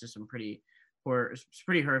subject to some pretty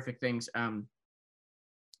horrific things.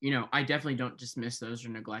 I definitely don't dismiss those or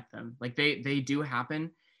neglect them. Like they do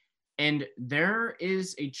happen, and there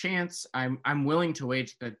is a chance I'm willing to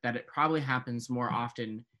wager that it probably happens more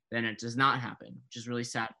often than it does not happen, which is really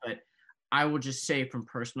sad. But I will just say from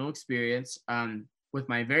personal experience, with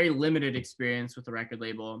my very limited experience with the record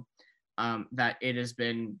label, that it has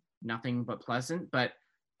been nothing but pleasant. But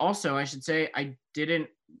also, I should say I didn't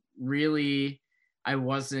really, I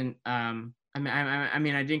wasn't. I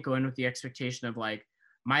mean, I didn't go in with the expectation of like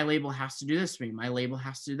my label has to do this for me, my label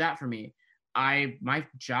has to do that for me. My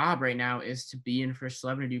job right now is to be in First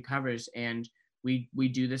 11 to do covers, and we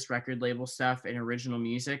do this record label stuff and original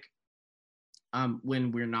music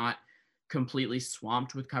when we're not completely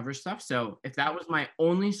swamped with cover stuff. So if that was my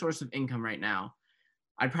only source of income right now,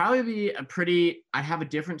 I'd probably be I'd have a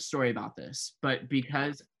different story about this. But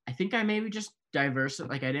because I think I maybe just diverse it,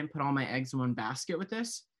 like I didn't put all my eggs in one basket with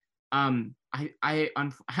this. I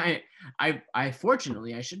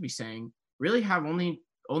fortunately, I should be saying, really have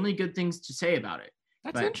only good things to say about it.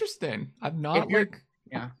 That's But interesting. I've if not you're, like,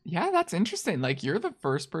 yeah, yeah, that's interesting. Like you're the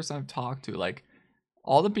first person I've talked to. Like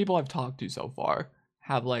all the people I've talked to so far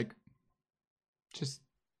have like just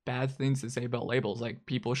bad things to say about labels. Like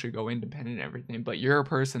people should go independent and everything. But you're a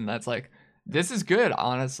person that's like, this is good,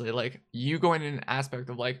 honestly. Like you going in an aspect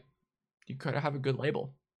of like, you could have a good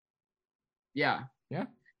label. yeah, Yeah.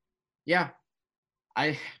 yeah.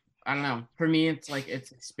 I I don't know. For me, it's like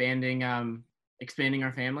it's expanding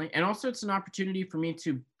our family, and also it's an opportunity for me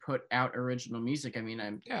to put out original music. I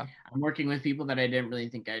mean, Yeah. I'm working with people that I didn't really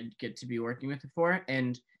think I'd get to be working with before,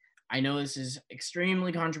 and I know this is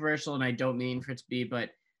extremely controversial, and I don't mean for it to be,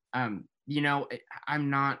 but I'm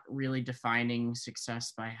not really defining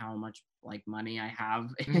success by how much like money I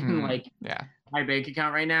have in Mm-hmm. like Yeah. my bank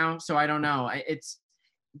account right now. So I don't know. It's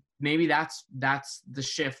maybe that's the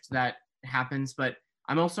shift that happens. But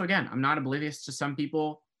I'm also, again, I'm not oblivious to some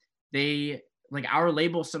people. They like our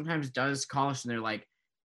label sometimes does call us and they're like,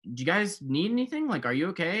 do you guys need anything? Like, are you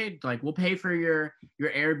okay? Like, we'll pay for your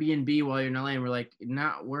Airbnb while you're in LA. And we're like,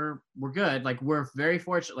 no, we're good. Like, we're very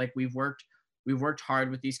fortunate. Like, we've worked hard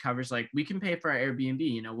with these covers. Like, we can pay for our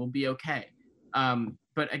Airbnb, we'll be okay.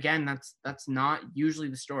 But again, that's not usually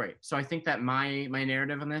the story. So I think that my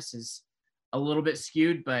narrative on this is a little bit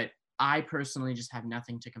skewed, but I personally just have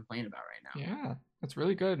nothing to complain about right now. Yeah. That's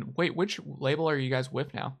really good. Wait, which label are you guys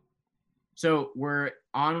with now? So we're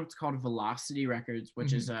on what's called Velocity Records, which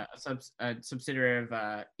Mm-hmm. is a subsidiary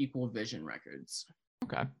of Equal Vision Records.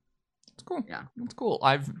 Okay. That's cool. Yeah. That's cool.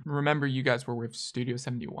 I remember you guys were with Studio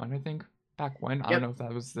 71, I think, back when. I don't Yep. know if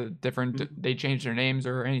that was the different, Mhm. they changed their names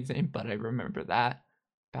or anything, but I remember that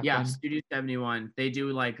back Yeah. when. Studio 71. They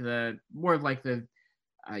do like the more of like the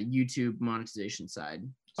YouTube monetization side.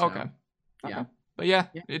 Okay. So Okay. yeah. But yeah,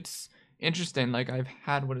 Yeah. it's interesting. Like I've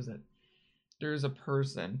had, what is it? There's a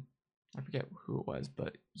person, I forget who it was,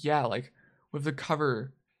 but yeah, like with the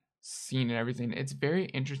cover scene and everything, it's very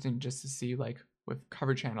interesting just to see like with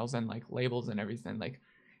cover channels and like labels and everything. Like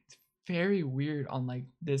it's very weird on like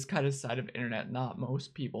this kind of side of internet not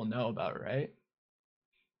most people know about, right?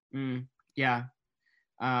 Yeah.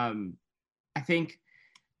 Um, I think.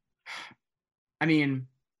 I mean,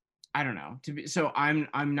 I don't know.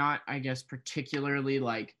 I'm not, I guess, particularly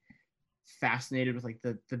like fascinated with like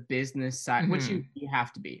the business side, which Hmm. you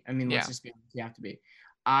have to be. I mean, let's Yeah. just be honest, you have to be.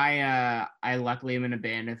 I luckily am in a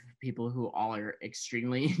band of people who all are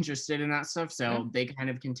extremely interested in that stuff, Yeah. so they kind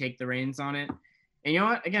of can take the reins on it. And you know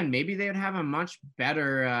what? Again, maybe they would have a much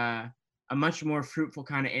better a much more fruitful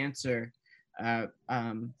kind of answer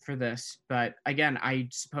for this. But again, I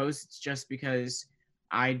suppose it's just because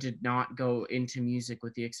I did not go into music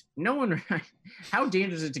with no one. How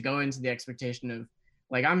dangerous is it to go into the expectation of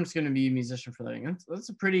like I'm just going to be a musician for a living?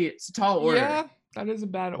 It's a tall order. Yeah, that is a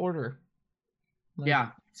bad order. Like, yeah.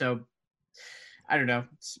 So I don't know.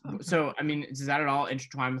 Okay. So I mean, does that at all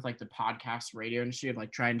intertwine with like the podcast radio industry of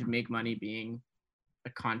like trying to make money being a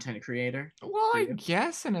content creator? Well, I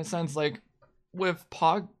guess in a sense, like with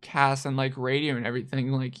podcasts and like radio and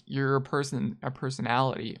everything, like you're a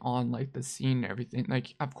personality on like the scene and everything.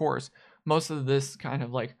 Like, of course, most of this kind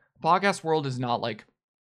of like podcast world is not like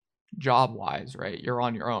job wise, right? You're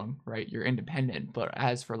on your own, right? You're independent. But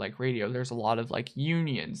as for like radio, there's a lot of like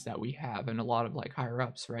unions that we have and a lot of like higher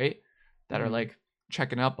ups, right? That are like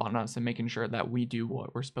checking up on us and making sure that we do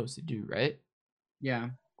what we're supposed to do, right?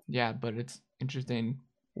 Yeah, but it's interesting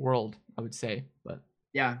world, I would say. But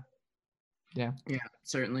yeah, it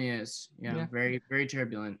certainly is. Yeah. Very, very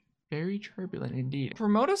turbulent. Very turbulent indeed.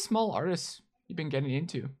 Promote a small artist you've been getting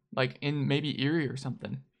into, like in maybe Erie or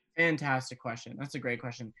something. Fantastic question. That's a great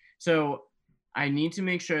question. So I need to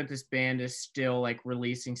make sure that this band is still like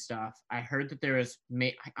releasing stuff. I heard that there is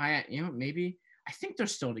maybe I think they're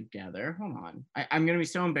still together. Hold on. I'm gonna be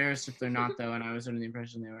so embarrassed if they're not though, and I was under the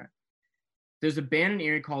impression they were. There's a band in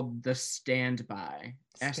Erie called The Standby.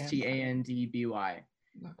 STANDBY.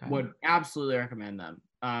 Okay. Would absolutely recommend them.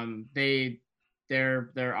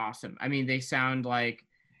 They're awesome. I mean, they sound like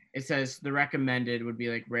it says the recommended would be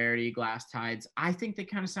like Rarity, Glass Tides. I think they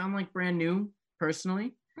kind of sound like brand new,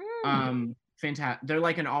 personally. Fantastic. They're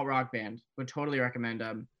like an alt rock band. Would totally recommend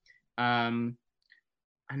them. And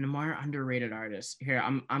a more underrated artist. Here,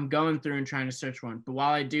 I'm going through and trying to search one. But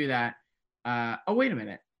while I do that, oh wait a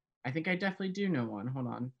minute. I think I definitely do know one. Hold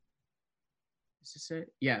on. Is this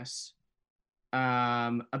it? Yes.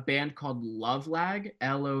 A band called Love Lag,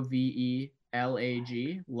 LOVELAG.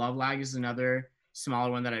 Love Lag is another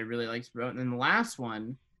smaller one that I really like to promote. And then the last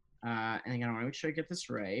one, and again, I want to make sure I get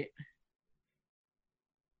this right.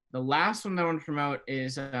 The last one that I want to promote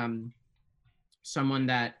is someone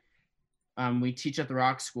that we teach at the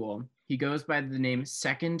rock school. He goes by the name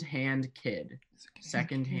Second Hand Kid.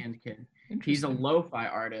 Second Hand Kid. He's a lo-fi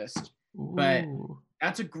artist. Ooh. But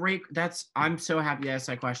I'm so happy you asked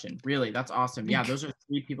that question. Really, that's awesome. Yeah, those are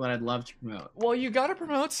 3 people that I'd love to promote. Well, you got to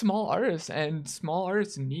promote small artists, and small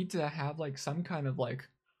artists need to have like some kind of like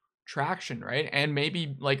traction, right? And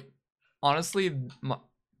maybe like honestly,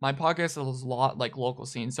 my podcast is a lot like local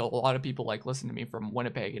scene, so a lot of people like listen to me from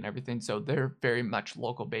Winnipeg and everything, so they're very much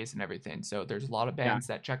local based and everything. So there's a lot of bands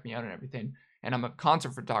that check me out and everything, and I'm a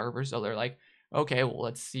concert photographer, so they're like, okay, well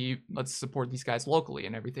let's support these guys locally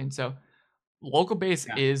and everything. So local base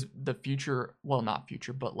is the future. Well, not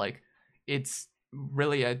future, but like it's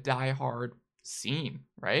really a diehard scene,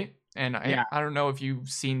 right? And I don't know if you've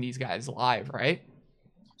seen these guys live, right?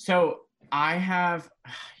 So I have,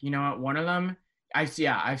 you know what, one of them, I've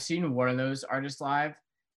seen one of those artists live.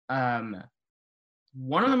 One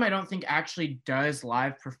of them I don't think actually does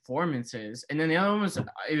live performances, and then the other one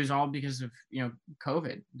it was all because of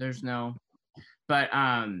COVID. There's no, but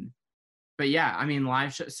yeah, I mean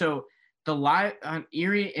live show. So the live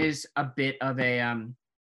Erie is a bit of a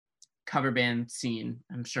cover band scene.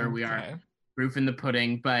 I'm sure we are proof in the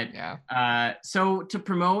pudding, but so to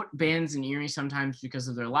promote bands in Erie sometimes because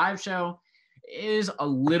of their live show is a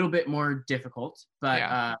little bit more difficult,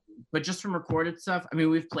 but just from recorded stuff, I mean,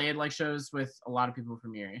 we've played like shows with a lot of people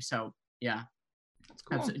from Erie, so yeah. That's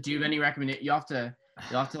cool. Do you have any recommendations?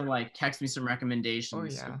 You'll have to like text me some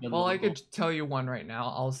recommendations. Oh yeah. Well, I could tell you one right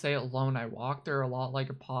now. I'll say Alone I Walk. They're a lot like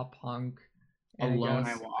a pop punk and Alone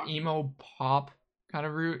I Walk, emo pop kind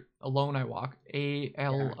of route. Alone I Walk.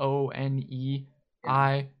 ALONEIWALK.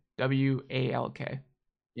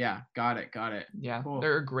 Yeah, got it. Yeah, cool.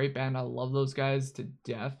 They're a great band. I love those guys to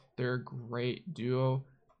death. They're a great duo,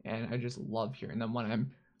 and I just love hearing them when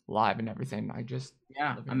I'm live and everything.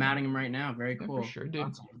 I'm adding them right now. Very cool. For sure, dude.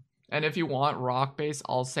 Awesome. And if you want rock bass,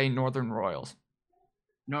 I'll say Northern Royals.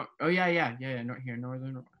 No, oh yeah. Northern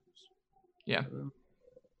Royals. Yeah.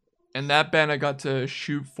 And that band I got to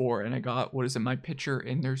shoot for, and I got my picture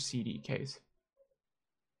in their CD case.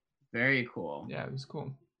 Very cool. Yeah, it was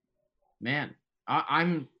cool. Man,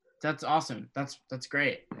 that's awesome. That's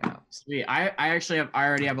great. Yeah. Sweet. I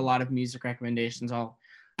already have a lot of music recommendations. I'll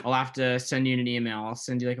have to send you an email. I'll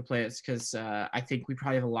send you like a playlist because I think we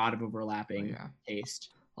probably have a lot of overlapping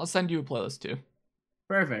taste. I'll send you a playlist too.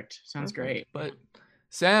 Perfect. Sounds great. But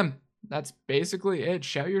Sam, that's basically it.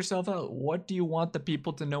 Shout yourself out. What do you want the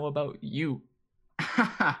people to know about you?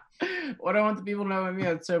 What do I want the people to know about me?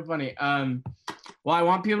 That's so funny. Well, I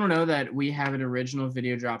want people to know that we have an original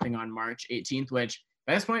video dropping on March 18th, which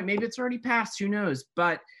by this point, maybe it's already passed, who knows?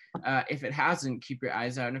 But if it hasn't, keep your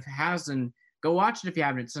eyes out. And if it hasn't, go watch it if you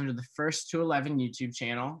haven't. It's under the First to 11 YouTube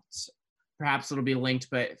channel. Perhaps it'll be linked,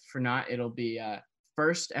 but for not, it'll be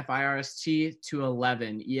First, First to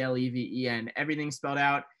 11, ELEVEN, everything spelled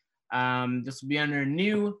out. This will be under a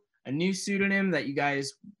new pseudonym that you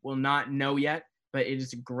guys will not know yet, but it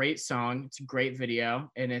is a great song. It's a great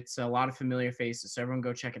video, and it's a lot of familiar faces. So everyone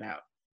go check it out.